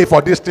can't pay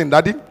for this thing,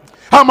 Daddy.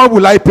 How much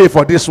will I pay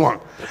for this one?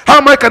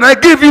 How much can I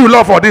give you,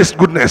 Lord, for this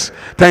goodness?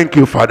 Thank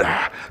you,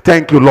 Father.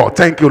 Thank you, Lord.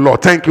 Thank you,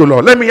 Lord. Thank you,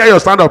 Lord. Let me hear your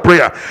sound of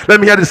prayer. Let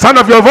me hear the sound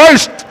of your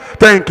voice.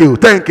 Thank you,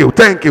 thank you,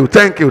 thank you,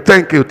 thank you,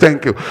 thank you,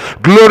 thank you.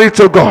 Glory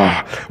to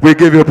God. We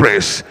give you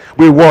praise.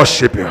 We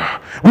worship you.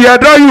 We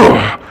adore you.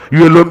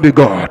 You alone be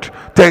God.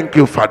 Thank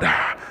you, Father.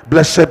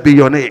 Blessed be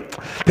your name.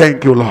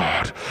 Thank you,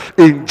 Lord.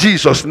 In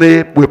Jesus'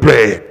 name we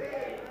pray.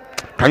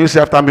 Can you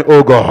say after me,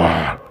 oh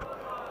God?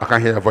 I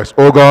can hear your voice.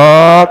 Oh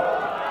God.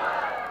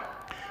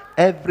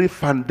 Every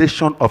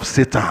foundation of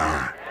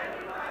Satan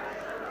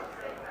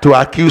to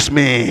accuse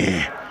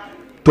me,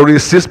 to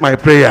resist my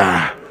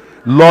prayer,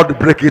 Lord,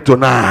 break it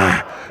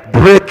tonight.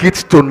 Break it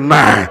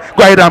tonight.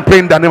 Go ahead and pray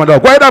in the name of the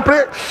Lord. Go ahead and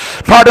pray.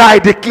 Father, I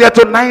declare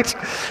tonight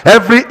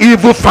every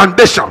evil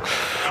foundation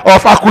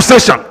of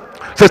accusation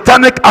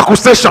satanic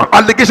accusation,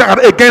 allegation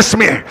against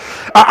me.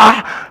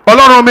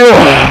 Ọlọ́run mi o,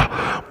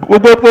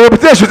 gbogbo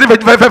tí èṣù ti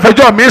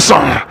fẹjọ́ mi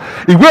sàn,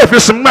 ìwé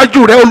ìfisùn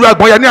májú rẹ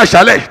olùwàgbọ̀nyẹ ní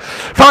àṣálẹ̀.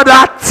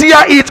 Father,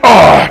 tear it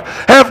all,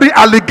 every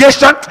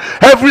allegation,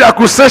 every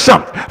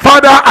accusation.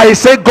 Father, I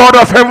say, God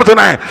of heaven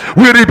tonight,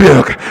 we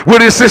rebuke, we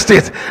resist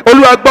it.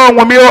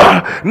 Olùwàgbọ̀nyẹ mi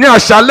o ní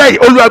àṣálẹ̀,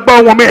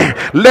 olùwàgbọ̀nyẹ mi,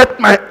 let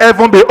my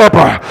heaven be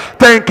open.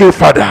 Thank you,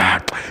 Father.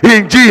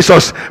 In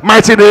Jesus'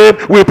 mighty name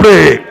we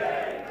pray.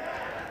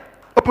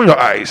 Open your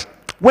eyes.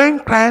 When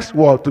Christ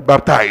was to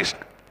baptize,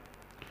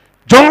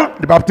 John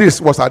the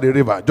Baptist was at the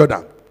river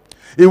Jordan.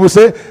 He will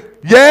say,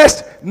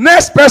 yes,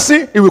 next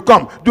person, he will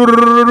come. They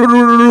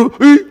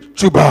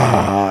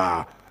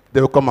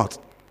will come out.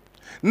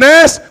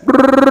 Next,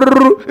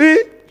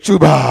 they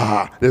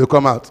will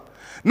come out.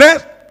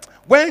 Next,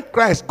 when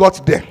Christ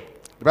got there,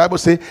 the Bible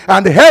says,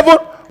 and the heaven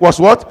was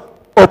what?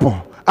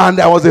 Open. And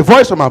there was a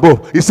voice from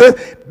above. He said,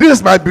 this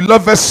is my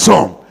beloved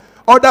son.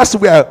 Others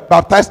were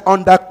baptized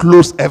under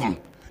closed heaven.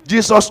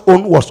 Jesus'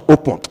 own was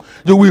open.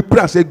 You will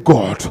pray and say,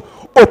 God,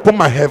 open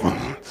my heaven.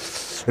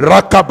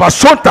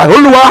 Rakabasonta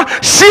Olúwa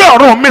ṣí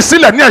ọ̀run mi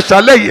sílẹ̀ ní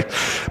àṣálẹ́ yìí.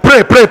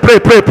 Pray.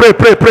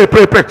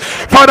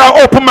 Father,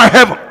 open my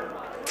heaven.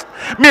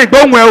 Me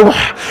gbóhùn ẹ o.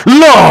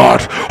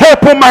 Lord,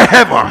 open my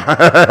heaven.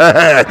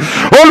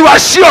 Olúwa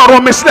ṣí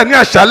ọ̀run mi sílẹ̀ ní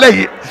àṣálẹ́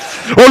yìí.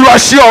 Olúwa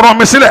ṣí ọ̀run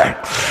mi sílẹ̀.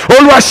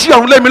 Olúwa ṣí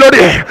ọ̀run lé mi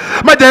lórí.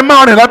 Má jẹ́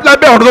máa rìn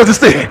lábẹ́ ọ̀run tó ti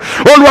sè.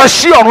 Olúwa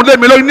ṣí ọ̀run lé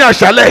mi lórí ní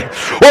àṣálẹ́.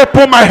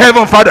 Open my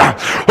heaven, Father.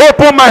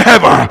 Open my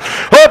heaven.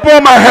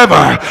 Open my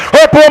heaven.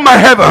 Open my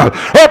heaven.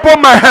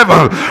 Open my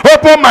heaven.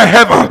 Open my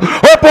heaven.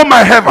 Open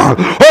my heaven.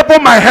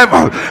 Open my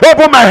heaven.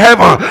 Open my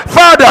heaven.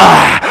 Father,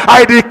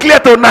 I declare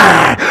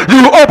tonight,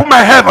 you open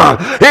my heaven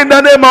in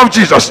the name of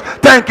Jesus.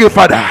 Thank you,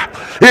 Father.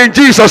 In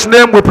Jesus'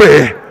 name we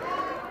pray.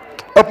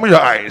 Open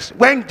your eyes.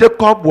 When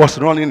Jacob was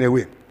running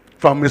away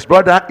from his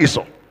brother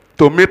Esau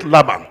to meet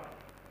Laban,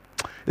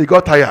 he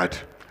got tired.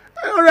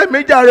 And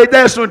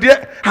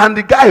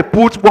the guy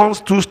put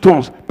 1-2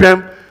 stones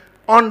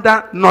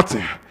under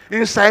nothing,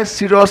 inside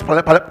serious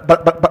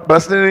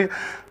Palestinian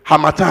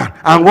Hamatan,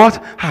 and what?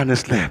 And he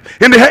slept.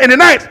 In the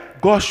night,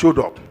 God showed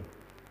up.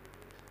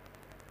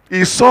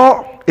 He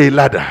saw a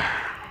ladder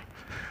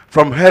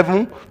from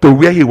heaven to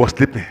where he was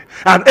sleeping,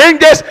 and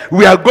angels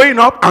were going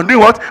up and doing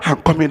what?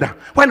 And coming down.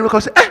 When we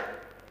can say,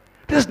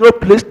 this is no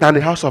place than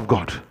the house of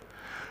God.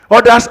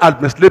 Others had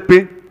been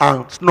sleeping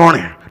and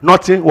snoring.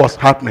 Nothing was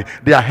happening.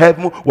 Their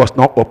heaven was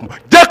not open.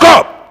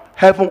 Jacob,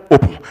 heaven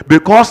open,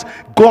 because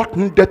God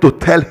needed to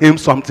tell him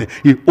something.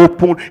 He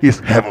opened his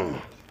heaven.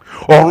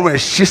 Ọ̀run ẹ̀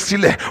ṣí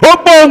sílẹ̀. Ó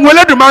gbọ́ ohùn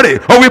Ẹlẹ́dùmarè.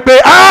 Ó wí pé,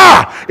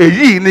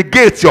 èyí ni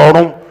géètì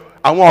ọ̀run.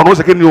 Àwọn ọ̀run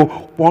ṣe kí ni o?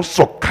 Wọ́n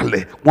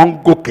sọ̀kalẹ̀,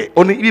 wọ́n gòkè.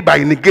 Ó ní ibà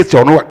yìí ni géètì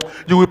ọ̀run wa.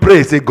 You will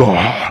pray, say,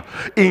 God,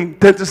 in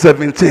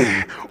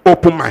 2017,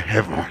 open my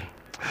heaven.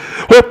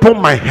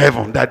 Open my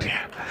heaven, Daddy.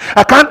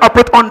 I can't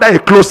operate under a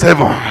closed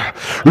heaven.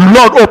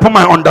 Lord, open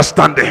my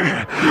understanding.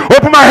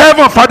 Open my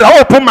heaven, Father.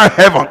 Open my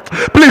heaven.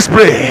 Please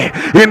pray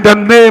in the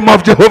name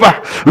of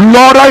Jehovah.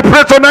 Lord, I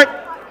pray tonight.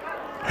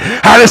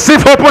 I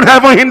receive open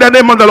heaven in the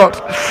name of the Lord.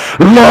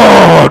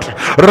 Lord,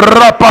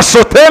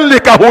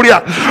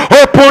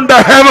 open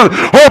the heaven.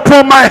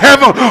 Open my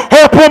heaven.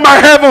 Open my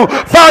heaven.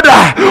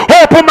 Father,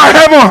 open my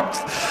heaven.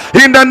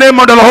 In the name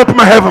of the Lord, open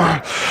my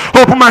heaven.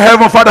 Open my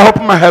heaven, Father.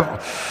 Open my heaven.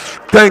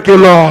 Thank you,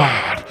 Lord.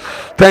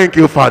 Thank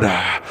you, Father.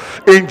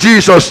 In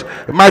Jesus'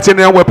 mighty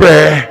name we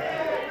pray.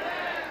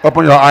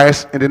 Open your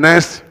eyes. In the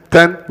next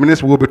 10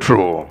 minutes we will be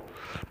through.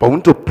 But we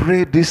want to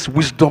pray this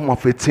wisdom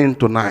of 18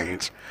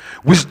 tonight.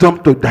 Wisdom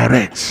to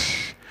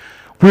direct.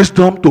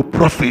 Wisdom to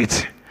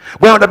profit.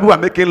 When other people are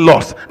making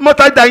loss.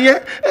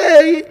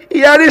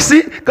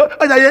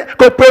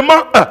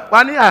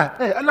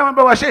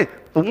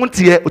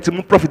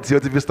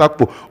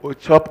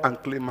 Chop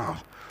and clean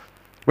mouth.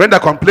 When they're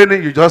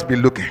complaining, you just be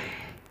looking.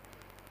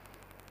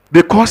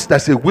 Because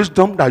there's a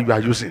wisdom that you are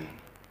using.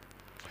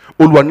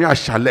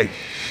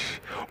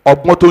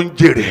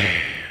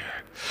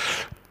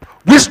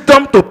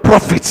 Wisdom to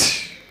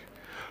profit.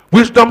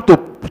 Wisdom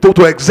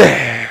to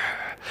excel.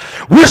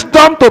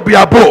 Wisdom to be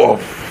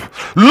above.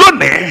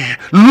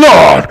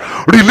 Lord,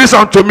 release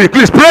unto me.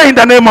 Please pray in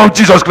the name of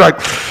Jesus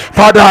Christ.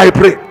 Father, I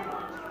pray.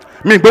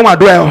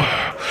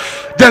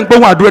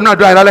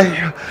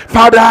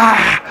 Father,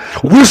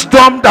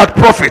 wisdom that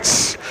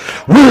profits.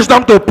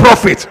 Wisdom to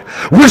profit.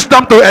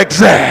 Wisdom to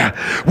excel.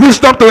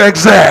 Wisdom to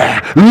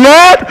excel.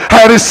 Lord,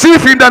 I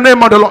receive in the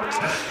name of the Lord.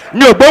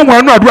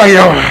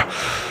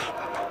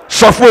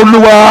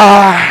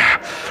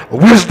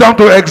 Wisdom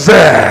to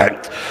excel.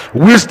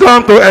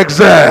 Wisdom to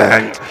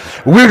excel.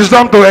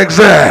 Wisdom to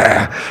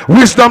excel.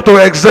 Wisdom to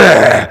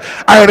excel.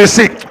 I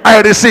receive. I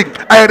receive.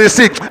 I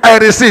receive. I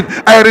receive.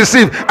 I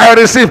receive. I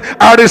receive.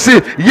 I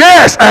receive.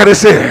 Yes, I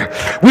receive.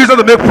 Wisdom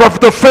to make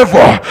profit of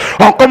favor.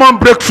 Uncommon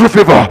breakthrough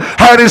favor.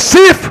 I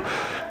receive.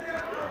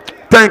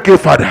 Thank you,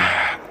 Father.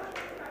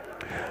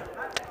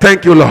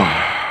 Thank you, Lord.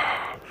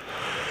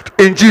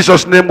 In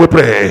Jesus' name we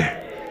pray.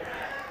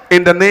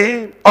 In the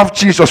name of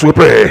Jesus we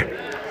pray.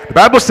 The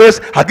Bible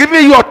says, I give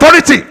you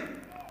authority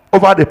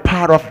over the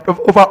power of,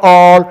 over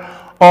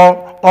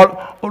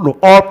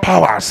all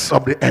powers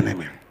of the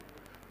enemy.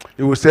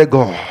 You will say,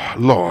 God,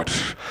 Lord,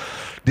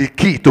 the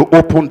key to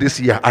open this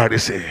year I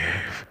receive.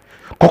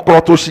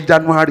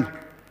 January.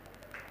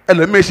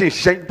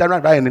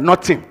 January,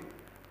 nothing.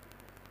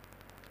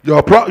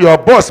 Your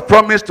boss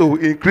promised to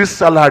increase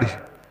salary,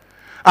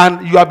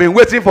 and you have been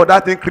waiting for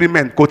that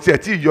increment.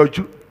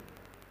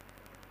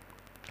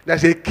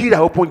 There's a key that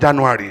open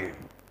January,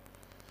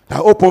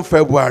 that open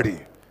February.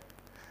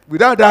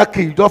 Without that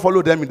key, you don't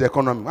follow them in the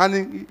economy.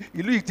 And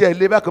you look at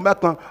labor come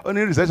back on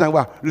only recession.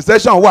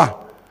 Recession,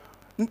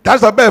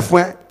 that's the best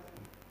friend.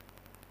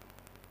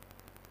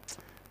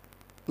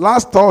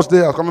 Last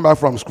Thursday, I was coming back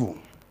from school.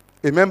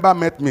 A member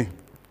met me.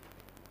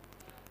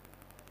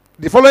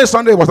 The following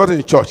Sunday, he was not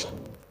in church.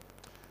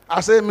 I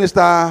said,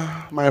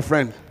 Mr. my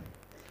friend.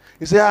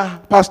 He said,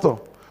 Pastor.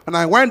 And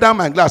I went down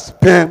my glass,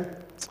 pen.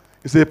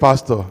 He said,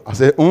 Pastor. I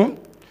said, He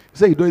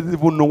said, you don't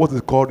even know what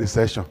is called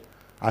recession.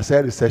 I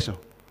said, recession.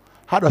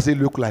 How does it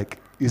look like?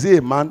 Is he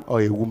a man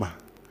or a woman?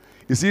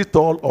 Is he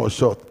tall or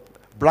short?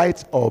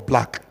 Bright or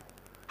black?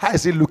 How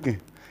is he looking?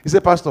 He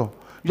said, Pastor,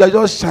 you are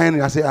just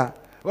shining. I said,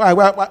 why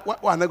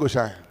am I go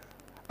shine?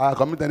 I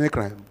commit any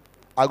crime.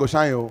 I go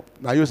shine you.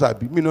 Now you say,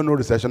 me no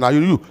recession. Now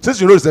you.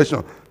 Since you know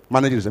recession,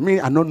 manage it. Me,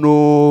 I don't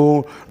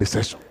know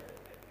recession.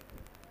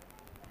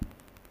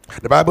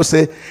 The Bible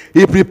says,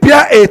 He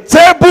prepared a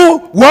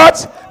table,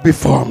 what?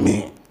 Before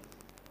me.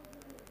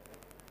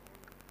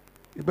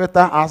 You better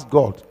ask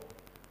God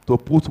to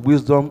put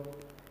wisdom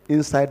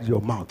inside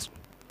your mouth.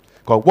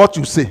 Because what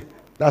you say,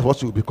 that's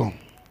what you will become.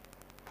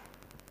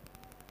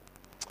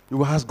 You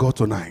will ask God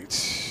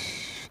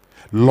tonight,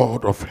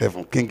 Lord of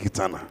heaven, King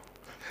eternal,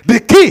 the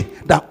key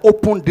that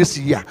opened this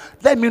year,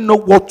 let me know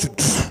what to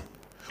do.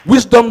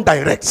 Wisdom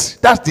directs.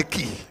 That's the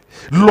key.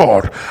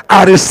 Lord,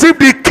 I received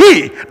the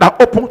key that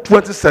opened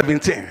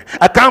 2017.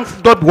 I can't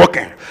stop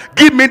working.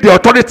 Give me the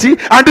authority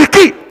and the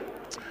key.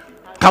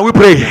 Can we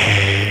pray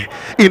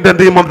in the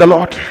name of the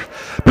Lord?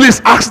 Please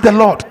ask the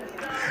Lord.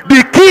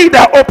 The key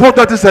that opened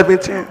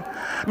 2017.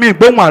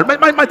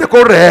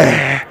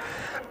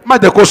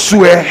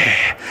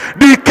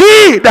 The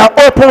key that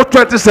opened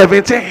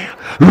 2017.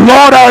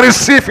 Lord, I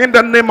receive in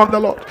the name of the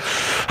Lord.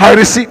 I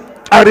receive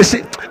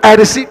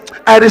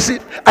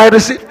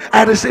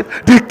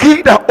the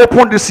key that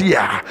opened this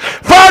year.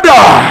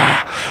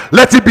 Father,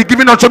 let it be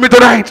given unto me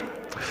tonight.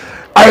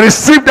 I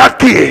receive that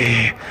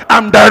key.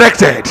 I'm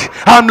directed,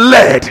 I'm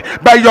led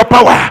by your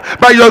power,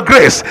 by your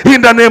grace,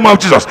 in the name of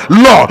Jesus.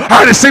 Lord,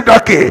 I receive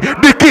that key.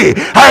 The key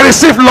I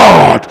receive,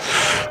 Lord.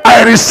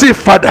 I receive,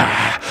 Father.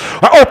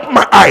 I open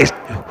my eyes,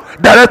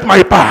 direct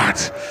my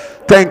path.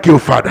 Thank you,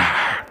 Father.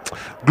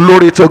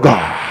 Glory to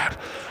God.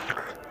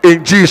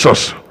 In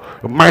Jesus'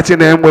 mighty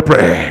name we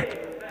pray.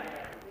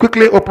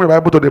 Quickly open the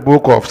Bible to the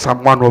book of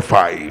Psalm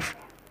 105.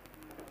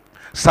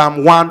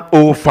 Psalm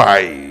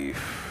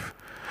 105.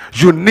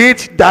 You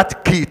need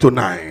that key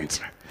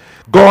tonight.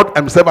 God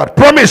himself had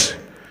promised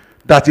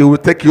that he will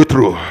take you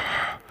through.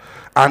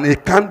 And he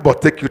can't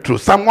but take you through.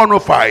 Psalm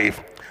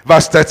 105,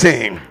 verse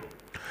 13.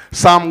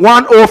 Psalm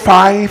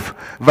 105,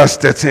 verse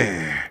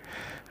 13.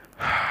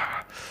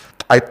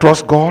 I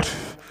trust God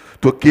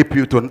to keep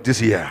you to this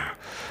year.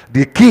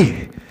 The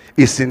key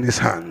is in his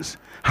hands,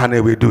 and he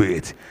will do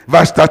it.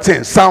 Verse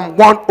 13. Psalm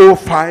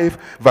 105,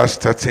 verse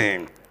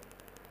 13.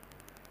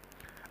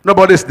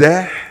 Nobody's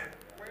there?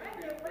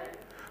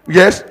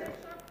 Yes.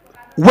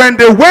 When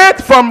they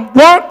went from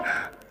one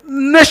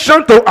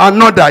nation to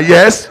another,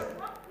 yes,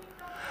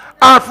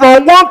 and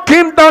from one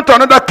kingdom to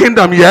another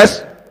kingdom,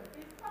 yes,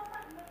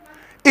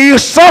 he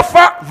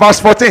suffered, verse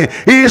 14,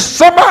 he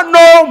suffered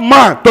no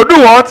man to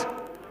do what?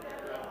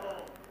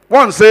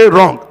 One say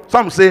wrong,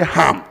 some say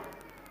harm.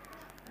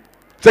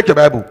 Check your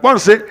Bible. One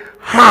say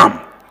harm,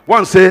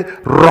 one say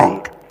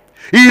wrong.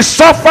 He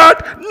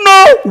suffered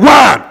no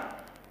one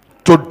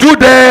to do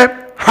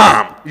them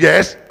harm.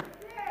 Yes.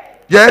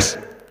 Yes.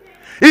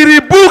 He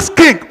rebukes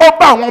king.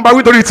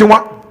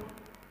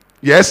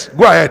 Yes,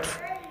 go ahead.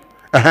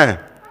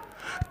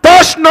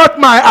 Touch not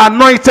my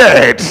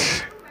anointed.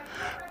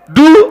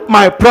 Do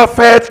my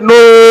prophet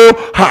no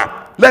harm.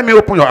 Let me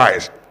open your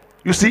eyes.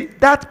 You see,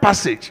 that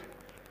passage,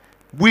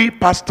 we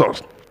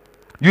pastors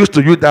used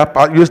to use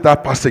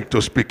that passage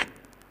to speak.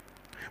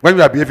 When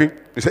we are behaving,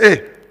 we say,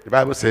 hey, the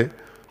Bible says,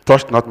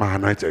 touch not my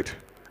anointed.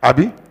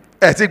 Abi?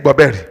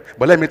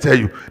 But let me tell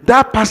you,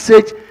 that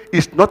passage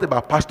is not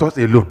about pastors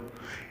alone.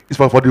 It's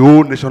for the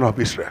whole nation of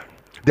Israel.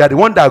 They are the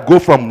ones that go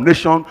from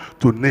nation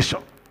to nation.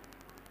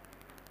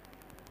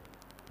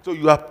 So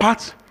you are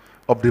part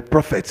of the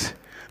prophet.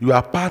 You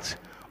are part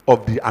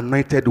of the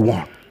anointed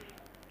one.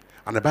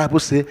 And the Bible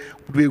says,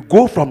 we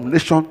go from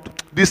nation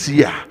this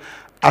year.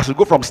 As we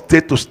go from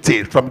state to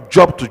state, from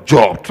job to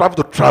job,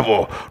 travel to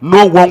travel,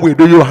 no one will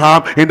do you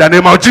harm in the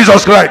name of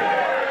Jesus Christ.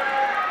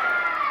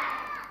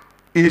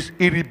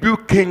 He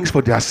rebuked kings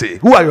for their sake.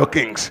 Who are your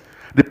kings?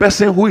 The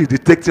person who is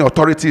dictating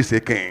authority is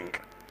a king.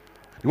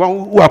 The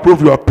one who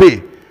approves your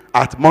pay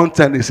at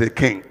mountain is a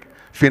king.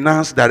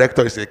 Finance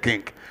director is a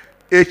king.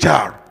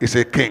 HR is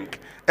a king.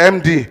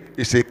 MD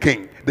is a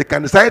king. They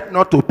can decide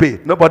not to pay.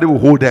 Nobody will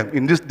hold them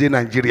in this day,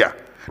 Nigeria.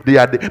 They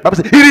are the Bible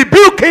says, he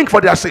rebuked king for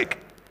their sake.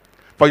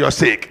 For your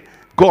sake,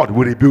 God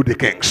will rebuke the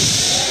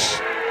kings.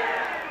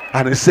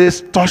 And it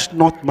says, touch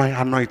not my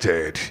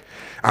anointed,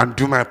 and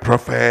do my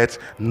prophet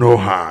no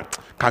harm.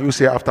 Can you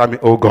say after me,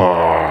 oh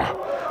God,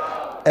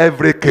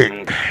 every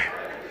king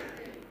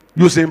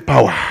using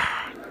power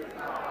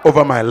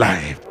over my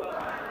life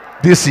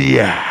this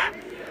year,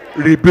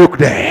 rebuke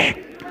them,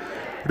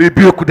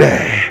 rebuke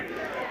them,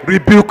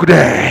 rebuke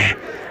them.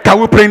 Can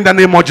we pray in the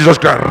name of Jesus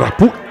Christ?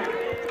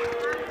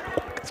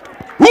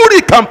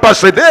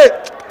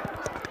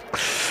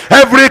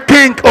 Every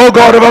king, oh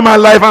God, over my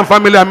life and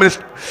family and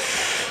ministry,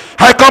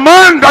 I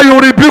command that you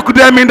rebuke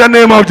them in the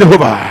name of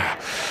Jehovah.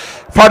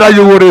 Father,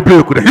 you will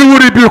rebuke them. You will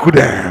rebuke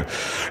them.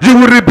 You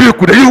will rebuke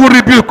them. You will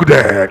rebuke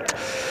them.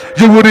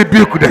 You will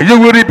rebuke them. You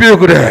will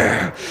rebuke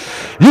them.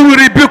 You will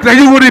rebuke them.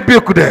 You will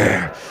rebuke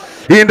them.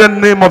 In the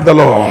name of the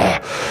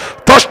Lord.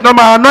 Touch not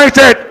my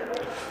anointed,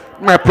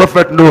 my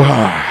prophet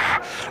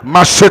Noah.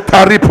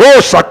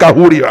 Masetaripo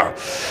Sakahuria.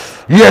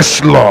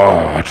 Yes,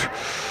 Lord.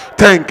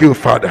 Thank you,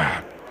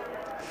 Father.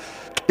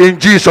 In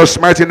Jesus'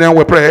 mighty name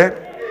we pray.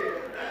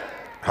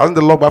 Hasn't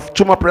the Lord have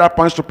 2 more prayer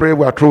points to pray?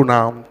 We are through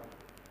now.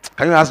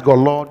 Can you ask God,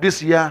 Lord,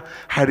 this year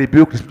I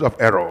rebuke the spirit of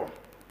error.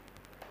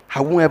 I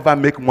won't ever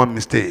make one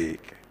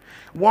mistake.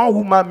 One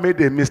woman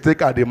made a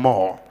mistake at the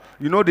mall.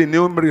 You know the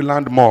new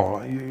Maryland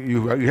Mall.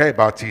 You hear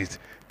about it.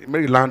 The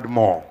Maryland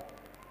Mall.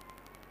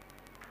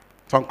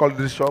 Some call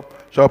this shop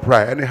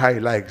right. Anyhow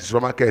you like,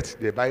 supermarket,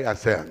 they buy and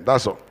sell.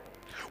 That's all.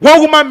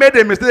 One woman made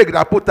a mistake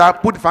that put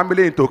the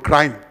family into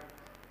crying.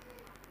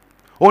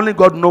 Only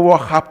God knows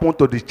what happened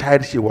to the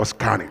child she was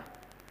carrying.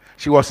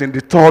 She was in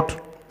the 3rd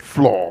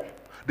floor.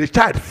 The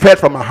child fell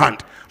from her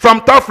hand. From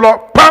 3rd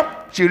floor, pam,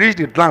 she reached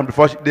the ground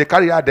before they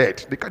carried her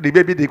dead. The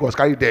baby was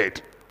carried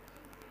dead.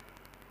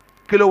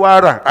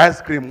 Kilowara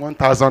ice cream,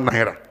 1,000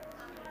 naira.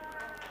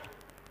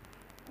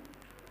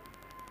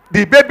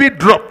 The baby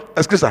dropped.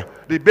 Excuse me.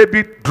 The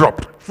baby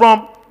dropped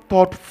from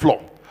 3rd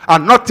floor,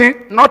 and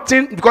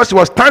nothing, because she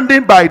was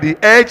standing by the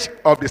edge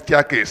of the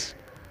staircase.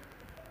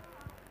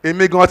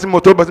 Emi gan ti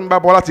moto bá ti bá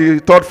bọ́ láti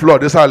 3rd floor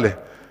désàlẹ̀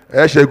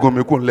ẹ ṣe gun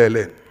mi kún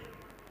lẹ́lẹ̀.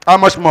 How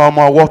much more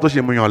ọmọ ọwọ́ tó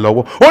ṣe mú yàn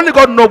lọ́wọ́? Only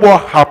God know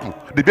what happened.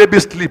 The baby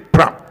sleep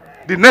pram.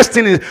 The next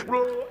thing is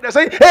they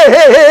say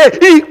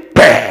hey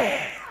pẹ́.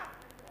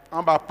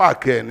 Wọ́n bá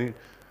park ẹ̀ ní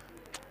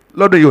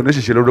lọ́dún yìí ò ní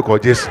ṣiṣẹ́ lórúkọ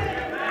Jésù.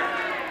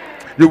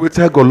 You will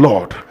tell God,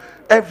 Lord,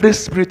 every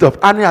spirit of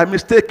any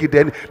mistake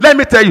then. Let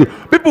me tell you,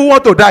 people who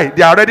want to die,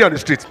 they are already on the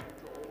street.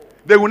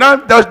 They will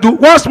not just do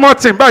one small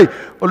thing. By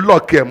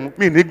lock him,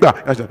 me nigga.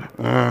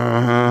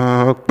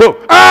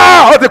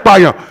 What the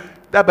pioneer?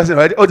 That person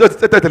already.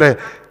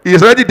 He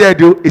is already dead.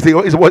 He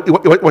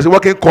was a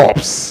walking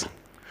corpse,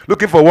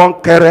 looking for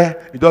one kere.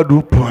 He don't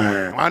do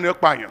point.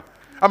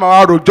 I'm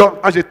a rojo.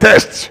 I say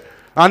test.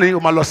 And he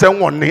will say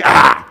one ni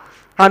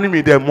and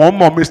me the more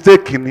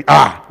mistake ni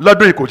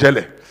lọ́dún yìí kò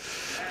ṣẹlẹ̀.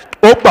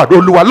 Ó gbàdúrà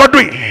Olúwa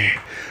lọ́dún yìí.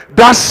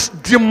 That's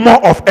demon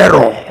of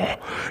error,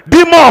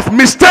 demon of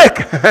mistake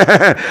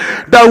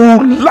that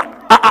will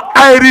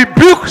I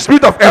rebuke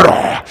spirit of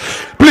error.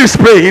 Please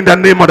pray in the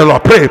name of the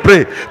Lord. Pray.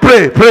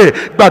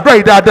 Gbàdúrà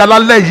yìí dáadáa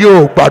lálẹ́ yìí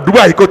o.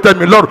 Gbàdúrà yìí kó tẹ́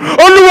mi lọ́rùn.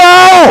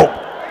 Olúwa o,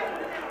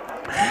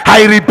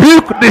 I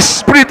rebuke the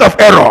spirit of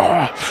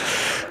error.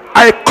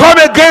 I come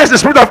against the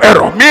spirit of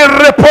error.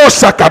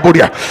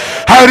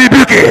 I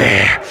rebuke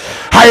it.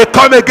 I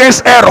come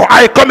against error.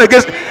 I come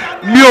against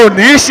mi ò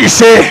ní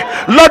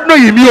ṣiṣẹ́ lọ́dún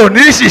yìí. Mi ò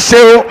ní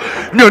ṣiṣẹ́ o.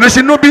 Mi ò ní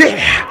ṣe núbí.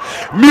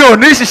 Mi ò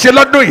ní ṣiṣẹ́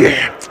lọ́dún yìí.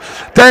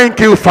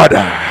 Thank you,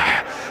 Father.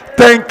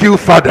 Thank you,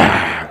 Father.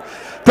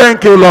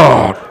 Thank you,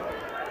 Lord.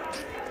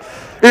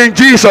 In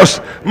Jesus'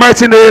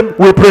 mighty name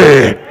we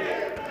pray.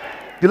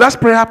 The last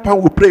prayer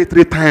point we pray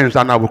 3 times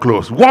and I will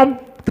close.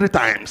 3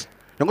 times.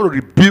 You're going to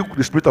rebuke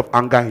the spirit of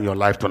anger in your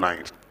life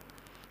tonight.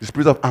 The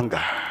spirit of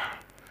anger.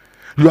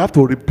 You have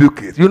to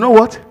rebuke it. You know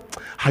what?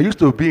 I used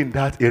to be in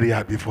that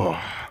area before.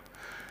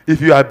 If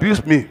you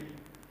abuse me,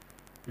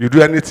 you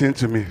do anything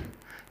to me,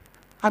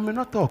 I may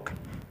not talk.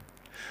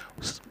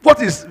 What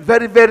is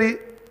very, very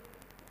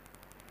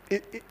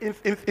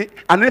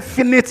an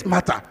infinite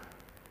matter,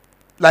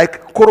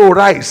 like koro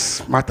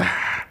rice matter.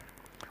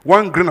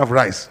 1 grain of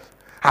rice,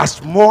 as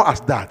small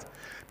as that,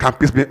 can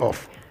piss me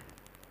off.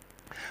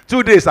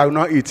 2 days I will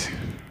not eat.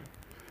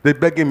 They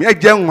begging me, hey,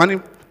 young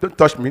man, don't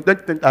touch me.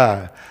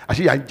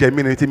 Actually, I'm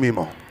anything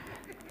more.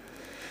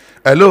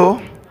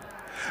 Hello?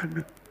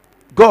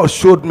 God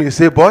showed me,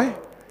 say, boy,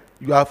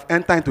 you have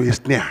entered into a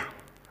snare.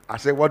 I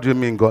said, what do you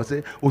mean, God?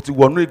 Say,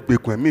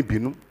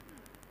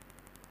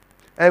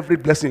 every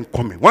blessing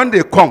coming. When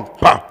they come,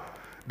 bam,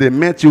 they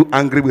make you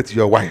angry with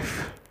your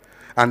wife.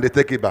 And they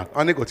take it back.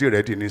 Only got you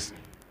ready in this.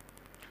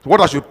 So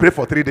what I should pray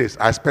for 3 days?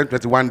 I spent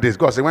 21 days.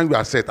 God said, when you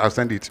are set, I'll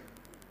send it.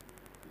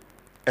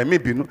 And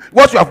maybe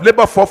what you have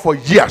labored for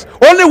years,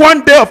 only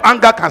 1 day of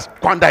anger can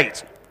squander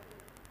it.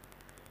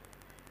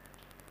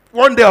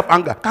 1 day of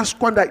anger can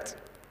squander it.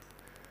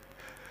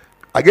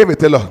 I gave a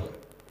tailor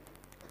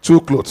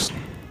 2 clothes.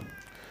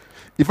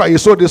 If I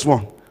sew this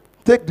one,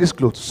 take this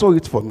cloth, sew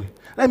it for me.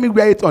 Let me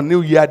wear it on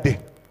New Year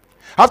Day.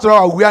 After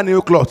all, I wear new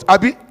clothes.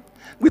 Abi,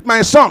 with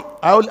my son,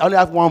 I only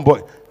have one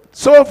boy.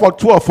 Sew for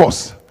 2 of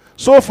us.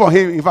 Sew for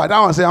him. In fact, that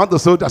one say, I want to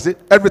sew. I say,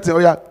 everything. Oh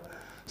yeah,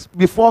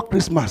 before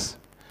Christmas,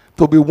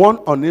 to be worn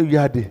on New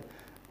Year Day.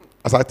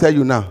 As I tell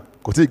you now,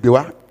 he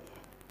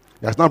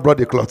has not brought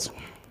the clothes.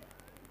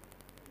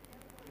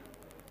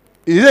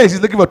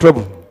 He's looking for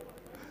trouble.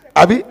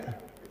 Abi?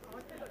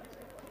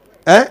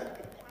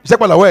 Check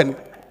when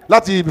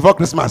before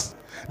Christmas.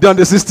 Then on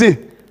the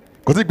 16th,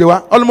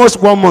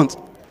 almost 1 month.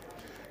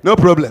 No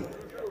problem.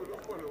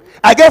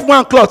 I gave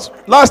one cloth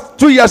last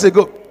 2 years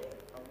ago.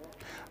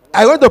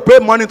 I went to pay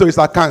money to his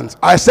account.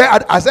 I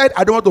said,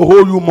 I don't want to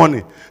hold you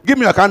money. Give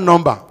me your account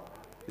number.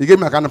 He gave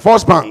me account.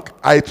 First Bank.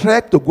 I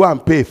tried to go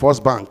and pay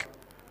First Bank.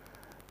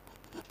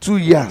 2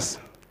 years.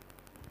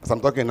 As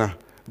I'm talking now,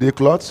 the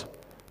clothes,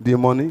 the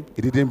money,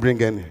 he didn't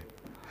bring any.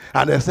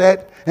 And they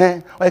said,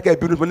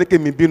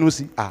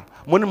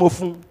 money mo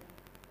fun.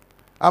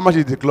 How much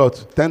is the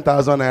cloth?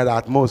 10,000 naira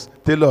at most.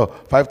 Tailor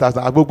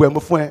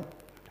 5,000.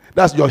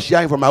 That's your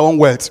sharing from my own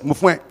wealth.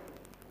 This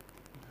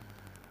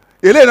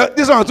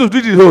one too,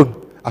 do the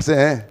whole. I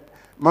say,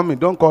 mommy,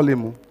 don't call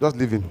him. Just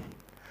leave him.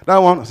 That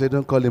one, I say,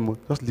 don't call him.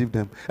 Just leave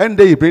them. And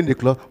then you bring the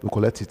cloth, we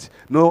collect it.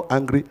 No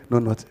angry, no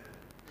nothing.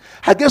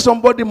 I gave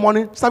somebody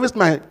money, service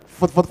my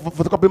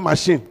photocopy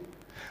machine.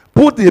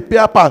 Put the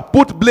paper,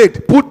 put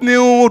blade, put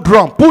new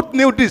drum, put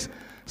new this.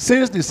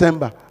 Since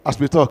December, as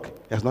we talk,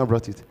 he has not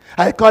brought it.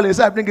 I call him,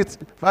 say, I bring it.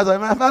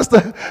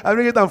 Faster, I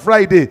bring it on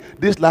Friday.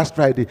 This last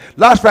Friday.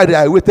 Last Friday,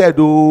 I waited.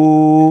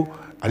 Oh,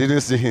 I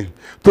didn't see him.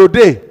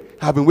 Today,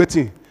 I've been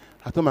waiting.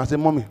 I told him, I said,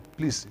 Mommy,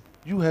 please,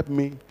 you help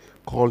me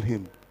call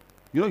him.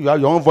 You know,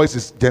 your own voice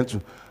is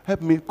gentle.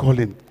 Help me call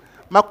him.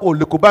 Help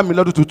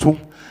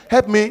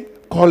me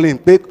call him.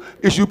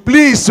 If you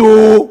please,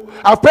 so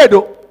I've prayed,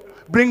 oh,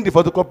 bring the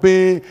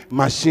photocopy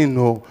machine,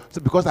 oh,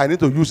 so because I need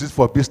to use it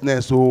for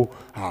business. So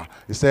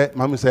he said,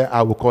 Mommy said,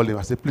 I will call him.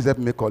 I said, please help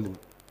me call him.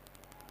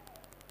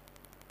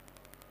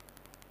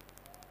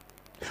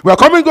 We are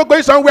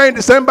going somewhere in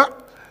December.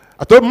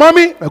 I told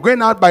Mommy, we're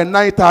going out by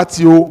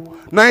 9:30. Oh.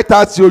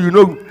 9:30, you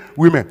know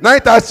women.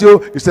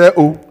 9:30, he said,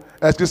 oh,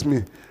 excuse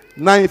me,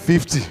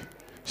 9:50.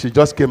 She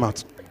just came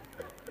out.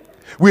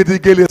 With the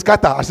gale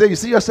scatter. I said, you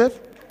see yourself?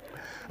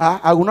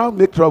 I will not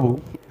make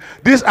trouble.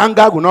 This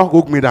anger will not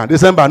hook me down.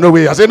 December, no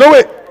way. I said, no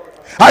way.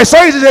 I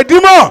saw it is a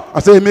demon. I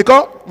said,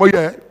 Miko, when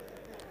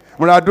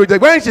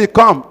she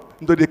come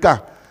into the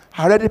car,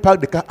 I already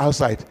parked the car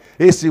outside.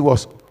 AC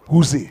was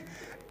whoozing.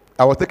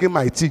 I was taking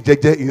my tea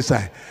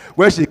inside.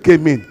 When she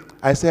came in,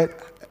 I said,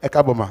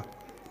 Ekaboma,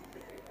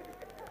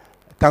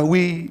 can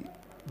we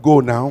go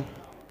now?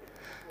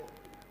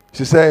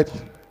 She said,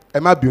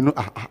 Emma Binu,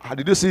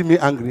 did you see me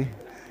angry?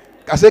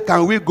 I said,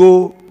 can we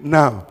go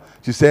now?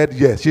 She said,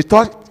 yes. She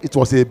thought it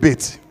was a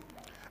bait.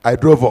 I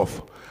drove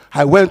off.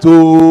 I went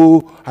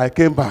to, I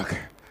came back.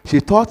 She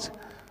thought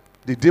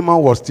the demon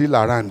was still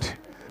around,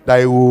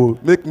 that it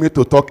would make me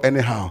to talk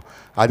anyhow.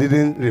 I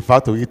didn't refer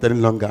to it any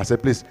longer. I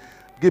said, please,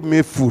 give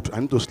me food.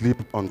 I need to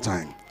sleep on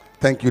time.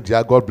 Thank you,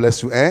 dear. God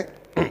bless you.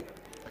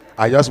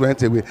 I just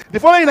went away. The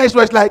following night, she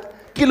was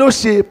like,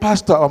 Kiloshe,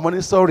 Pastor, I'm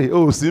only sorry.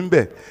 Oh,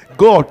 Simbe,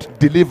 God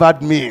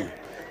delivered me.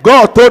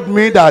 God told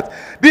me that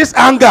this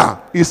anger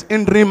is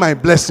hindering my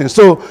blessing.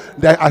 So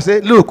I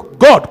said, look,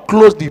 God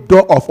closed the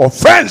door of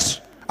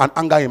offense and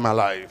anger in my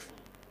life.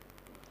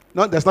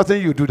 No, there's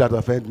nothing you do that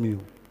offend me.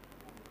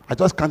 I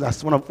just can't.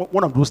 That's one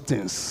of those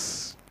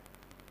things.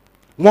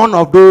 One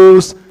of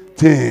those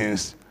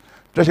things.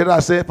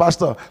 Treasurer say,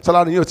 Pastor,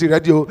 salary you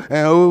radio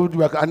and oh,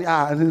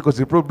 because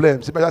the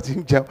problem.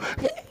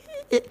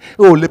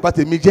 Oh,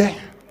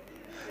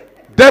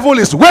 devil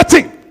is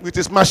waiting with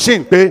his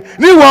machine.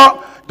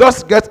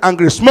 Just get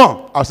angry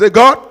small. I'll say,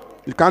 God,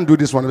 you can't do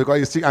this one because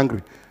you're still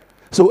angry.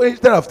 So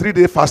instead of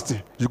 3-day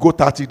fasting, you go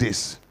 30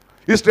 days.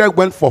 Israel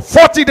went for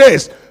 40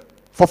 days,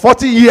 for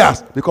 40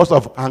 years because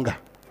of anger.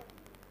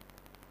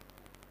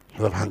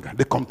 Because of anger.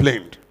 They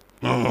complained.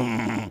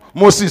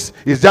 Moses,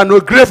 is there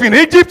no grave in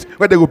Egypt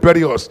where they will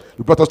bury us?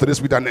 You brought us to this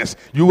wilderness,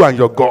 you and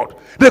your God.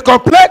 They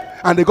complained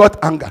and they got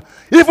anger.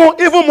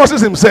 Even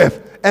Moses himself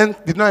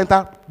did not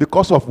enter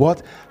because of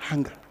what?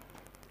 Anger.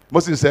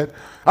 Moses said,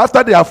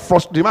 after they are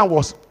frustrated, the man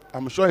was,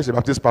 I'm sure he's a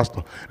Baptist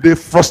pastor, they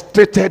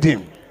frustrated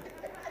him.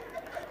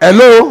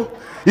 Hello?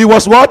 He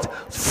was what?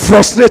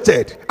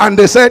 Frustrated. And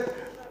they said,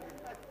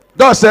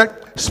 God said,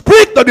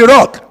 speak to the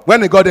rock.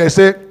 When he got there, he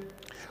said,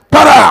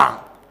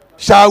 Para,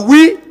 shall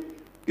we?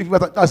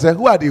 I said,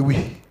 who are the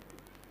we?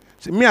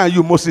 Said, me and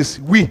you, Moses,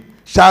 we.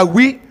 Shall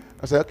we?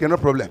 I said, okay, no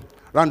problem.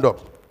 Round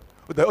up.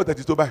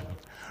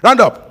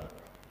 Round up.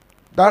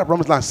 That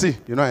promised land, see,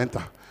 you know,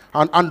 enter.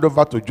 And hand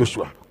over to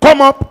Joshua.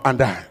 Come up and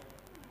die.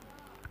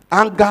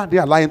 Anger, they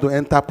are lying to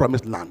enter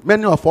promised land.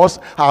 Many of us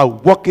are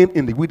walking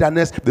in the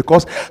wilderness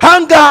because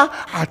anger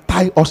has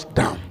tied us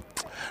down.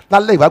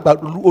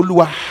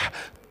 The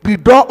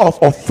door of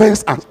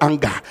offense and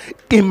anger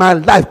in my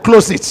life,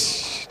 close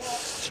it.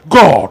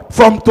 God,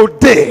 from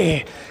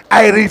today,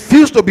 I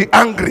refuse to be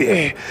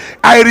angry.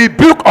 I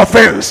rebuke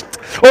offense.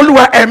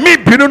 Olúwa ẹ̀mí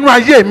ìbínú nínú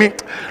ayé mi.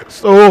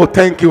 So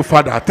thank you,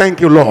 Father.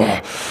 Thank you,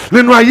 Lord.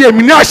 Nínú ayé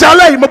mi ní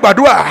àṣálẹ́ yìí mo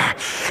gbàdúrà.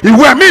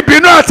 Ìwọ ẹ̀mí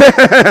ìbínú àti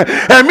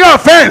ẹ̀mí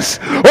offense.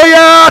 Ó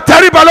yá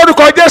tẹríba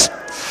lórúkọ Jésù.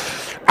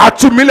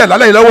 Àtúmílẹ̀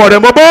lálẹ́ yìí lọ́wọ́ rẹ̀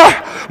mo bọ́.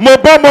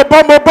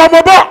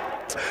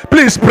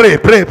 Please pray.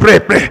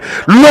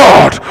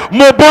 Lord,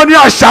 mo bọ́ ní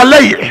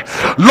àṣálẹ́ yìí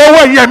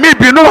lọ́wọ́ ẹ̀mí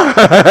ìbínú.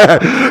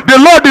 The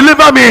Lord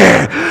deliver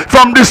me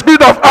from the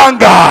spirit of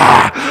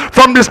anger,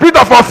 from the spirit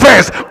of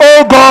offense.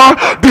 Oh God,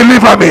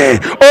 deliver me.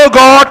 Oh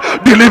God,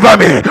 deliver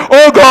me.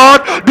 Oh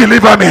God,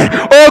 deliver me.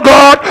 Oh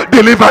God,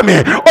 deliver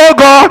me. Oh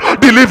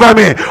God, deliver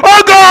me.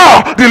 Oh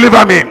God,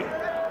 deliver me.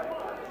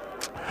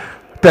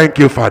 Thank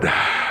you, Father.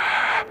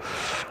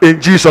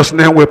 In Jesus'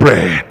 name we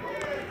pray.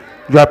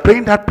 You are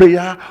praying that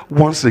prayer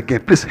once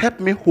again. Please help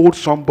me hold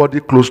somebody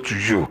close to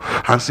you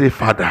and say,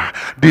 Father,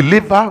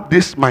 deliver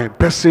this my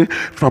person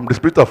from the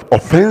spirit of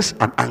offense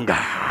and anger.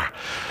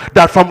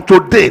 That from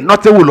today,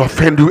 nothing will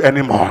offend you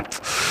anymore.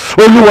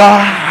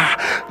 Olúwa,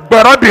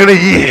 gbàrábìnrin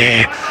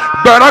yìí,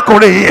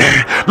 gbàrákùnrin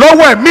yìí,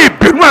 lọ́wọ́ ẹ̀mí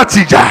ìbínú àti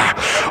ìjà.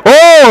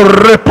 Oh,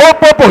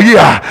 rèpọ́pọ́pọ̀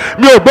yìí,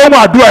 mi ò gbóhùn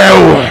àdúrà ẹ̀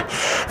o.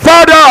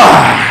 Father,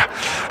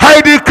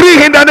 I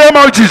decree in the name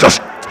of Jesus.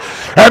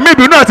 Ẹ̀mí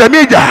ìbínú àti ẹ̀mí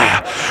ìjà.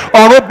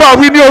 Ọ̀run bá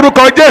wí ní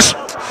orúkọ Jésù.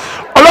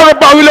 Ọlọ́run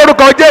bá wí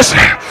lórúkọ Jésù.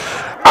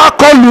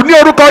 Akọlù ní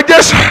orúkọ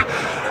Jésù.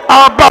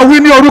 Abá wí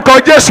ní orúkọ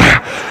Jésù.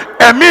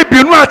 Ẹ̀mí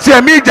ìbínú àti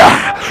ẹ̀mí ìjà.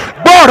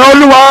 Gbọ́rọ̀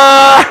Olúwa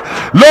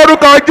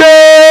lórúkọ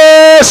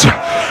Jésù.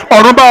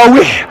 Ọ̀run bá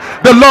wí.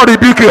 The Lord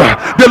rebuke you.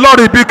 The Lord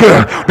rebuke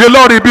you. The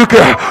Lord rebuke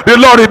you. The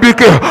Lord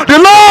rebuke you. The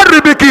Lord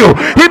rebuke you.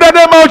 In the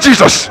name of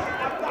Jesus.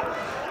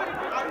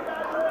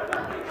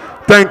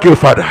 Thank you,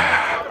 Father.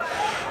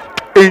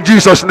 In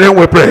Jesus' name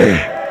we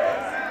pray.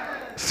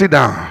 Sit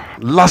down.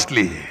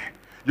 Lastly,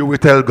 you will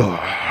tell God,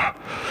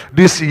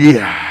 this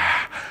year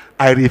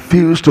I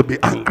refuse to be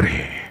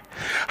angry.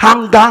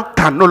 Anger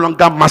can no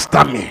longer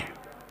master me.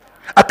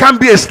 I can't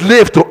be a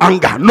slave to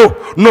anger. No.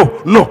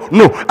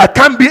 I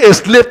can't be a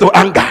slave to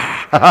anger.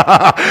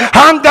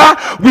 Anger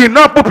will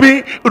not put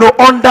me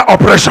under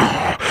oppression.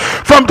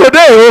 From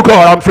today, oh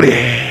God, I'm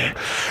free.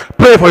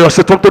 Pray for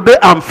yourself. From today,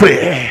 I'm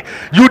free.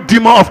 You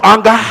demon of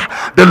anger,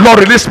 the Lord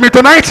release me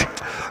tonight.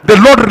 The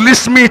Lord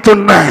release me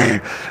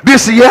tonight.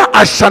 This year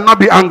I shall not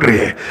be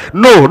angry.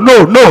 No.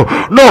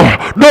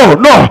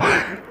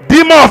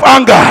 Demon of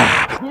anger,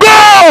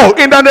 go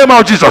in the name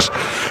of Jesus.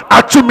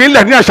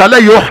 Àtúmílẹ̀ ní àṣálẹ́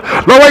yìí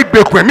lọ́wọ́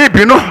ìgbèkùn ẹ̀mí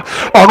ìbínú.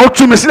 Ọ̀run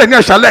tú mi sílẹ̀ ní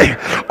àṣálẹ́ yìí.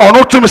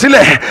 Ọ̀run tú mi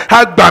sílẹ̀.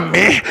 Àgbà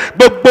mi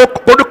gbogbo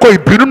koríko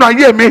ìbínú náà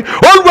ayé mi.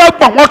 Olúwa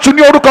gbà wọ́n tú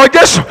ní orúkọ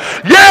Jésù.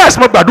 Yes,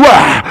 mo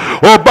gbàdúrà.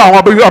 Ó bá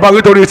àwọn ọba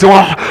wí torí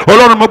tiwọn.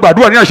 Ọlọ́run mo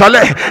gbàdúrà ní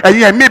àṣálẹ́.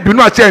 Ẹ̀yin ẹ̀mí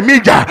ìbínú àti ẹ̀mí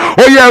ìjà.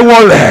 Ó yẹ ẹ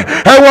wọlẹ̀.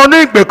 Ẹ wọ ní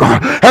ìgbèkùn.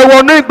 Ẹ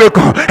wọ ní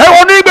ìgbèkùn. Ẹ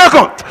wọ ní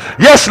ìgbèkùn.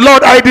 Yes,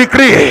 Lord, I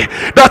decree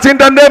that in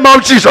the name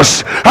of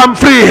Jesus, I'm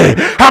free.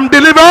 I'm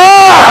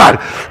delivered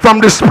from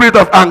the spirit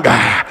of anger.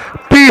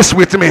 Peace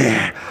with me.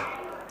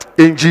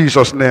 In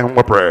Jesus' name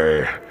we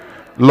pray.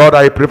 Lord,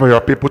 I pray for your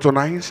people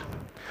tonight.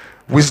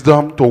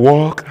 Wisdom to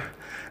walk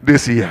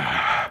this year.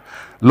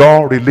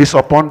 Lord, release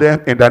upon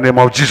them in the name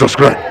of Jesus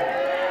Christ.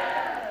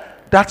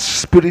 That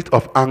spirit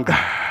of anger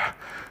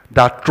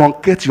that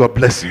truncates your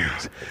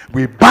blessings,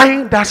 we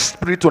bind that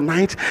spirit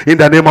tonight in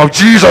the name of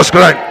Jesus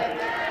Christ.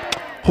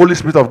 Holy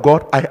Spirit of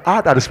God, I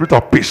add that the spirit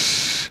of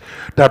peace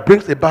that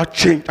brings about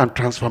change and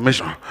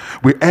transformation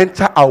will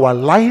enter our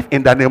life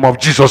in the name of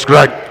Jesus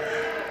Christ.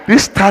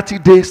 These 30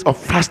 days of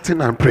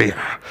fasting and prayer,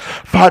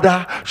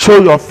 Father,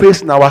 show your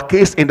face in our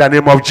case in the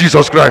name of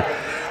Jesus Christ.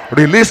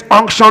 Release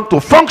unction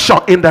to function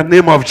in the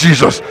name of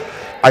Jesus.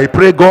 I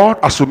pray, God,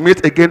 as we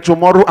meet again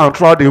tomorrow and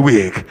throughout the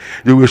week,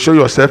 you will show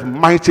yourself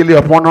mightily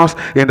upon us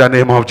in the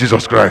name of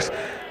Jesus Christ.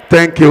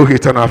 Thank you,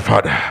 eternal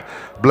Father.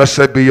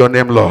 Blessed be your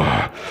name,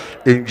 Lord.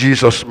 In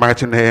Jesus'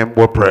 mighty name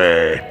we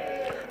pray.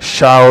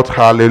 Shout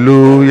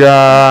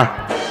hallelujah.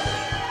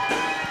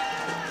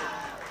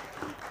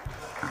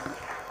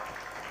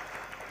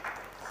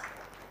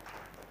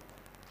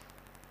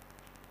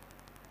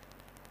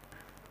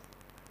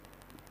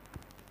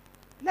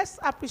 Let's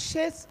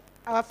appreciate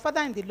our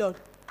Father in the Lord.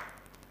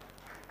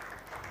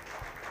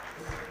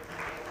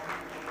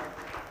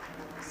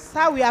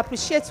 Sir, we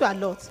appreciate you a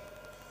lot.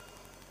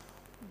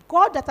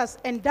 God that has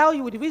endowed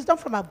you with wisdom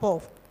from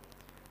above.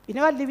 You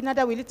never live,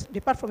 neither will it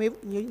depart from you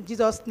in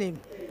Jesus' name.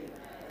 Amen.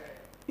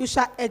 You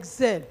shall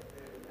excel.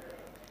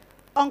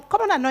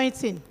 Uncommon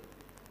anointing,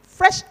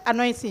 fresh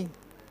anointing.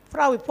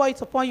 Father, we pour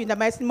it upon you in the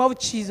mighty name of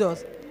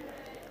Jesus.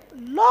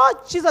 Lord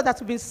Jesus that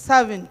you've been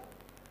serving,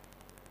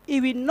 He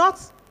will not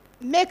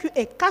make you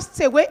a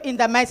castaway in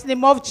the mighty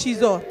name of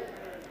Jesus.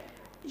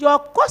 Your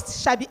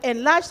coast shall be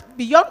enlarged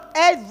beyond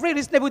every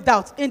reasonable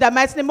doubt in the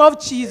mighty name of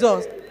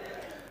Jesus.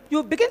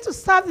 You begin to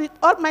serve the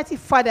Almighty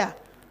Father.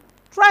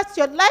 Throughout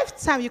your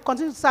lifetime, you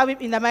continue to serve Him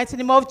in the mighty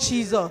name of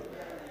Jesus.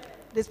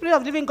 The Spirit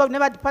of the living God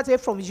never depart away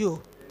from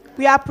you.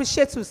 We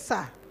appreciate you,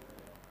 sir.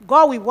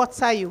 God will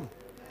water you.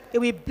 He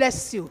will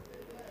bless you.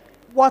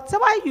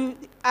 Whatever you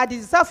and the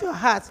desire of your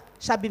heart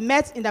shall be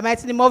met in the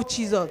mighty name of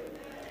Jesus.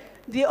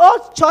 The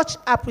whole church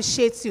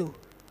appreciates you.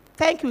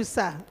 Thank you,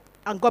 sir,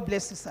 and God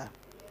bless you, sir.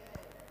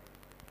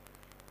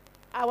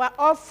 Our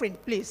offering,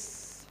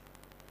 please.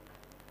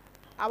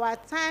 Our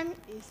time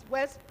is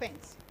well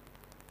spent.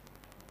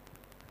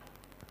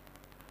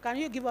 Can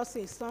you give us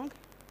a song?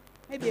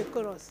 Maybe a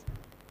chorus.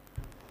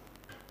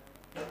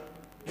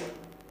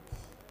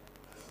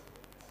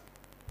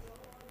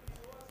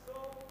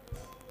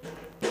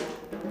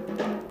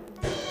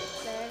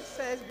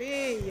 Blessed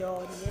be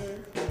your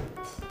name.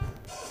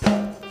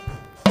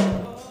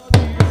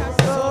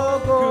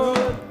 So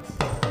good.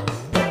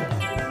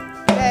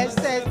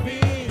 Blessed be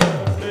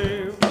your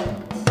name.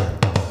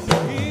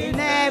 In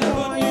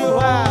heaven you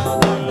are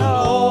the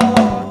Lord.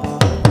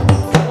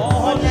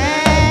 On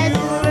earth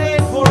you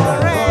reign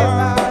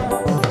forever.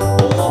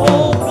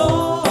 Oh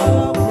God,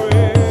 I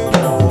praise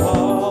your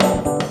Lord.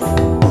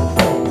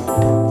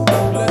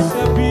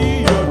 Blessed be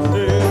your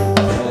name.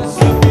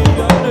 Blessed be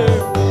your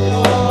name.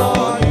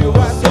 Lord, you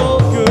are so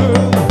good.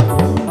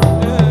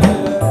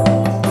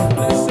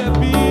 Blessed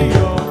be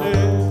your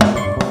name.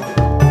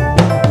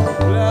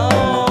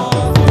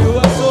 Lord, you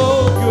are so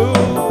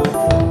good.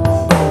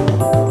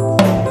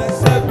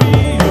 Blessed be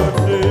your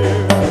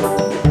name.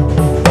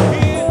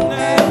 In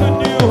heaven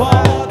you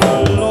are the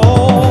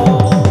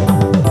Lord.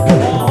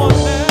 On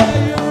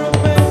earth you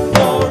remain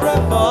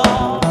forever.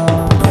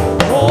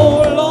 Oh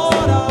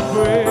Lord, I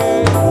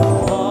praise you.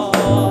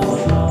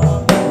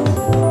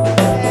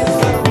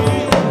 Blessed be.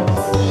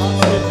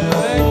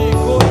 Àtìlẹ́yìn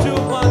kojú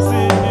má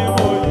sí ni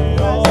mo yìn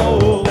ọ́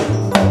o.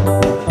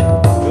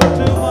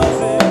 Kojú má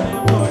sí ni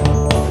mo yìn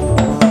ọ́.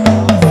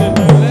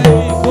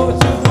 Àtìlẹ́yìn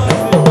kojú má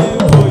sí ni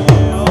mo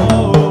yìn ọ́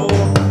o.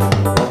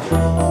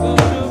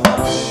 Kojú má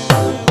sí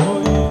ni mo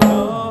yìn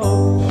ọ́.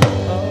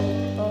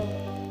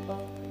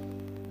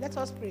 Let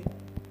us pray.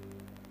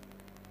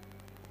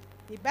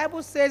 The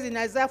Bible says in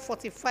Isaiah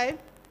 45,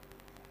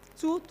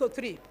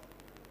 2-3,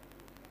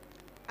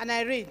 and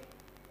I read,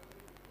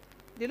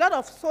 the Lord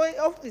of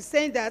hosts is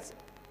saying that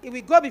he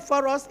will go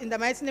before us in the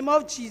mighty name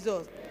of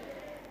Jesus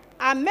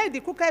and make the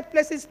crooked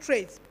places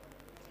straight.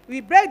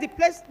 We break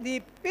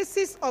the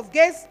pieces of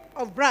gates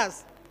of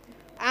brass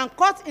and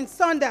cut in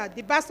sunder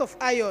the bars of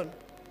iron.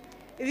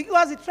 He will give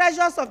us the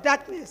treasures of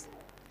darkness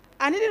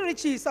and hidden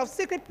riches of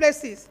secret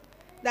places,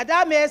 that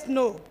thou mayest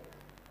know.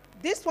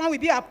 This one will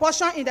be our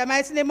portion in the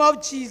mighty name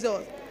of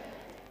Jesus.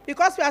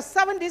 Because we are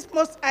serving this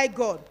most high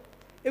God,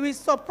 it will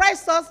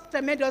surprise us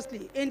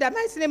tremendously in the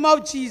mighty name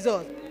of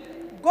Jesus.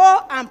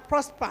 Go and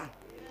prosper.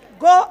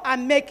 Go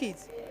and make it.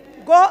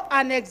 Go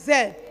and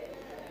excel.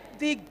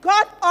 The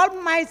God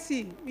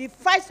Almighty will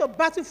fight your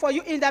battle for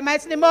you in the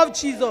mighty name of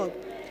Jesus.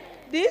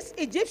 These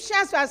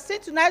Egyptians you are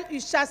seeing tonight,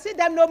 you shall see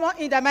them no more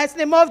in the mighty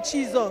name of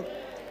Jesus.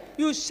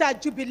 You shall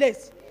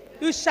jubilate.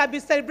 You shall be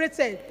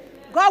celebrated.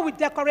 God will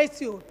decorate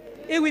you.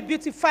 He will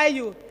beautify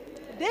you.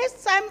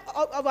 This time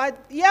of our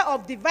year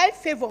of divine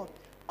favor,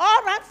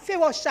 all right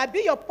favor shall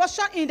be your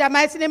portion in the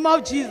mighty name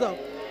of Jesus.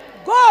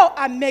 Go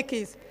and make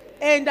it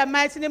in the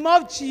mighty name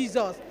of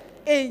Jesus.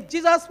 In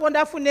Jesus'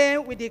 wonderful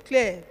name we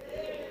declare.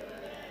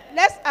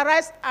 Let's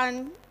arise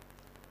and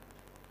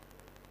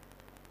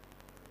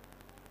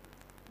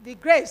the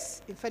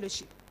grace in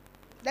fellowship.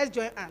 Let's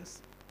join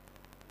hands.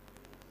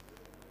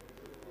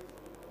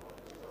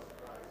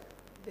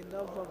 The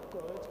love of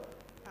God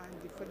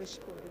and the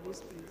fellowship of the Holy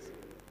Spirit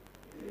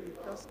be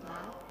with us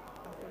now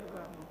and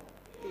forevermore.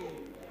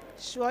 Amen.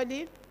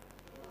 Surely,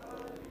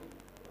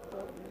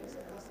 goodness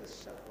and mercy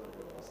shall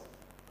follow us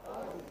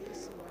all the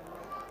days of our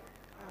life,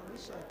 and we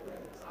shall dwell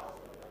in the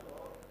house of the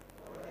Lord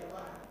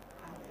forever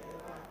and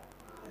ever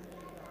and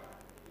ever.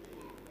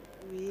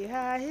 We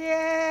are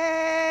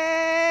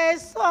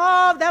heirs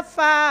of the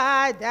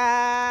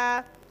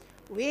Father.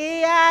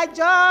 We are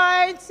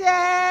joint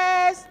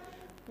heirs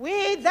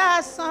with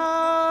the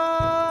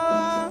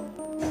Son.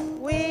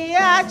 We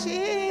are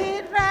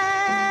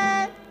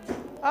children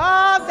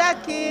of the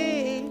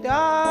kingdom.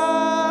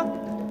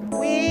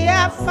 We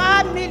are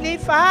family,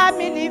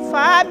 family,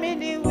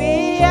 family.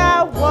 We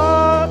are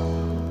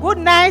one. Good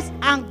night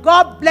and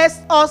God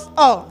bless us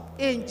all.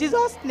 In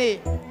Jesus'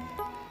 name.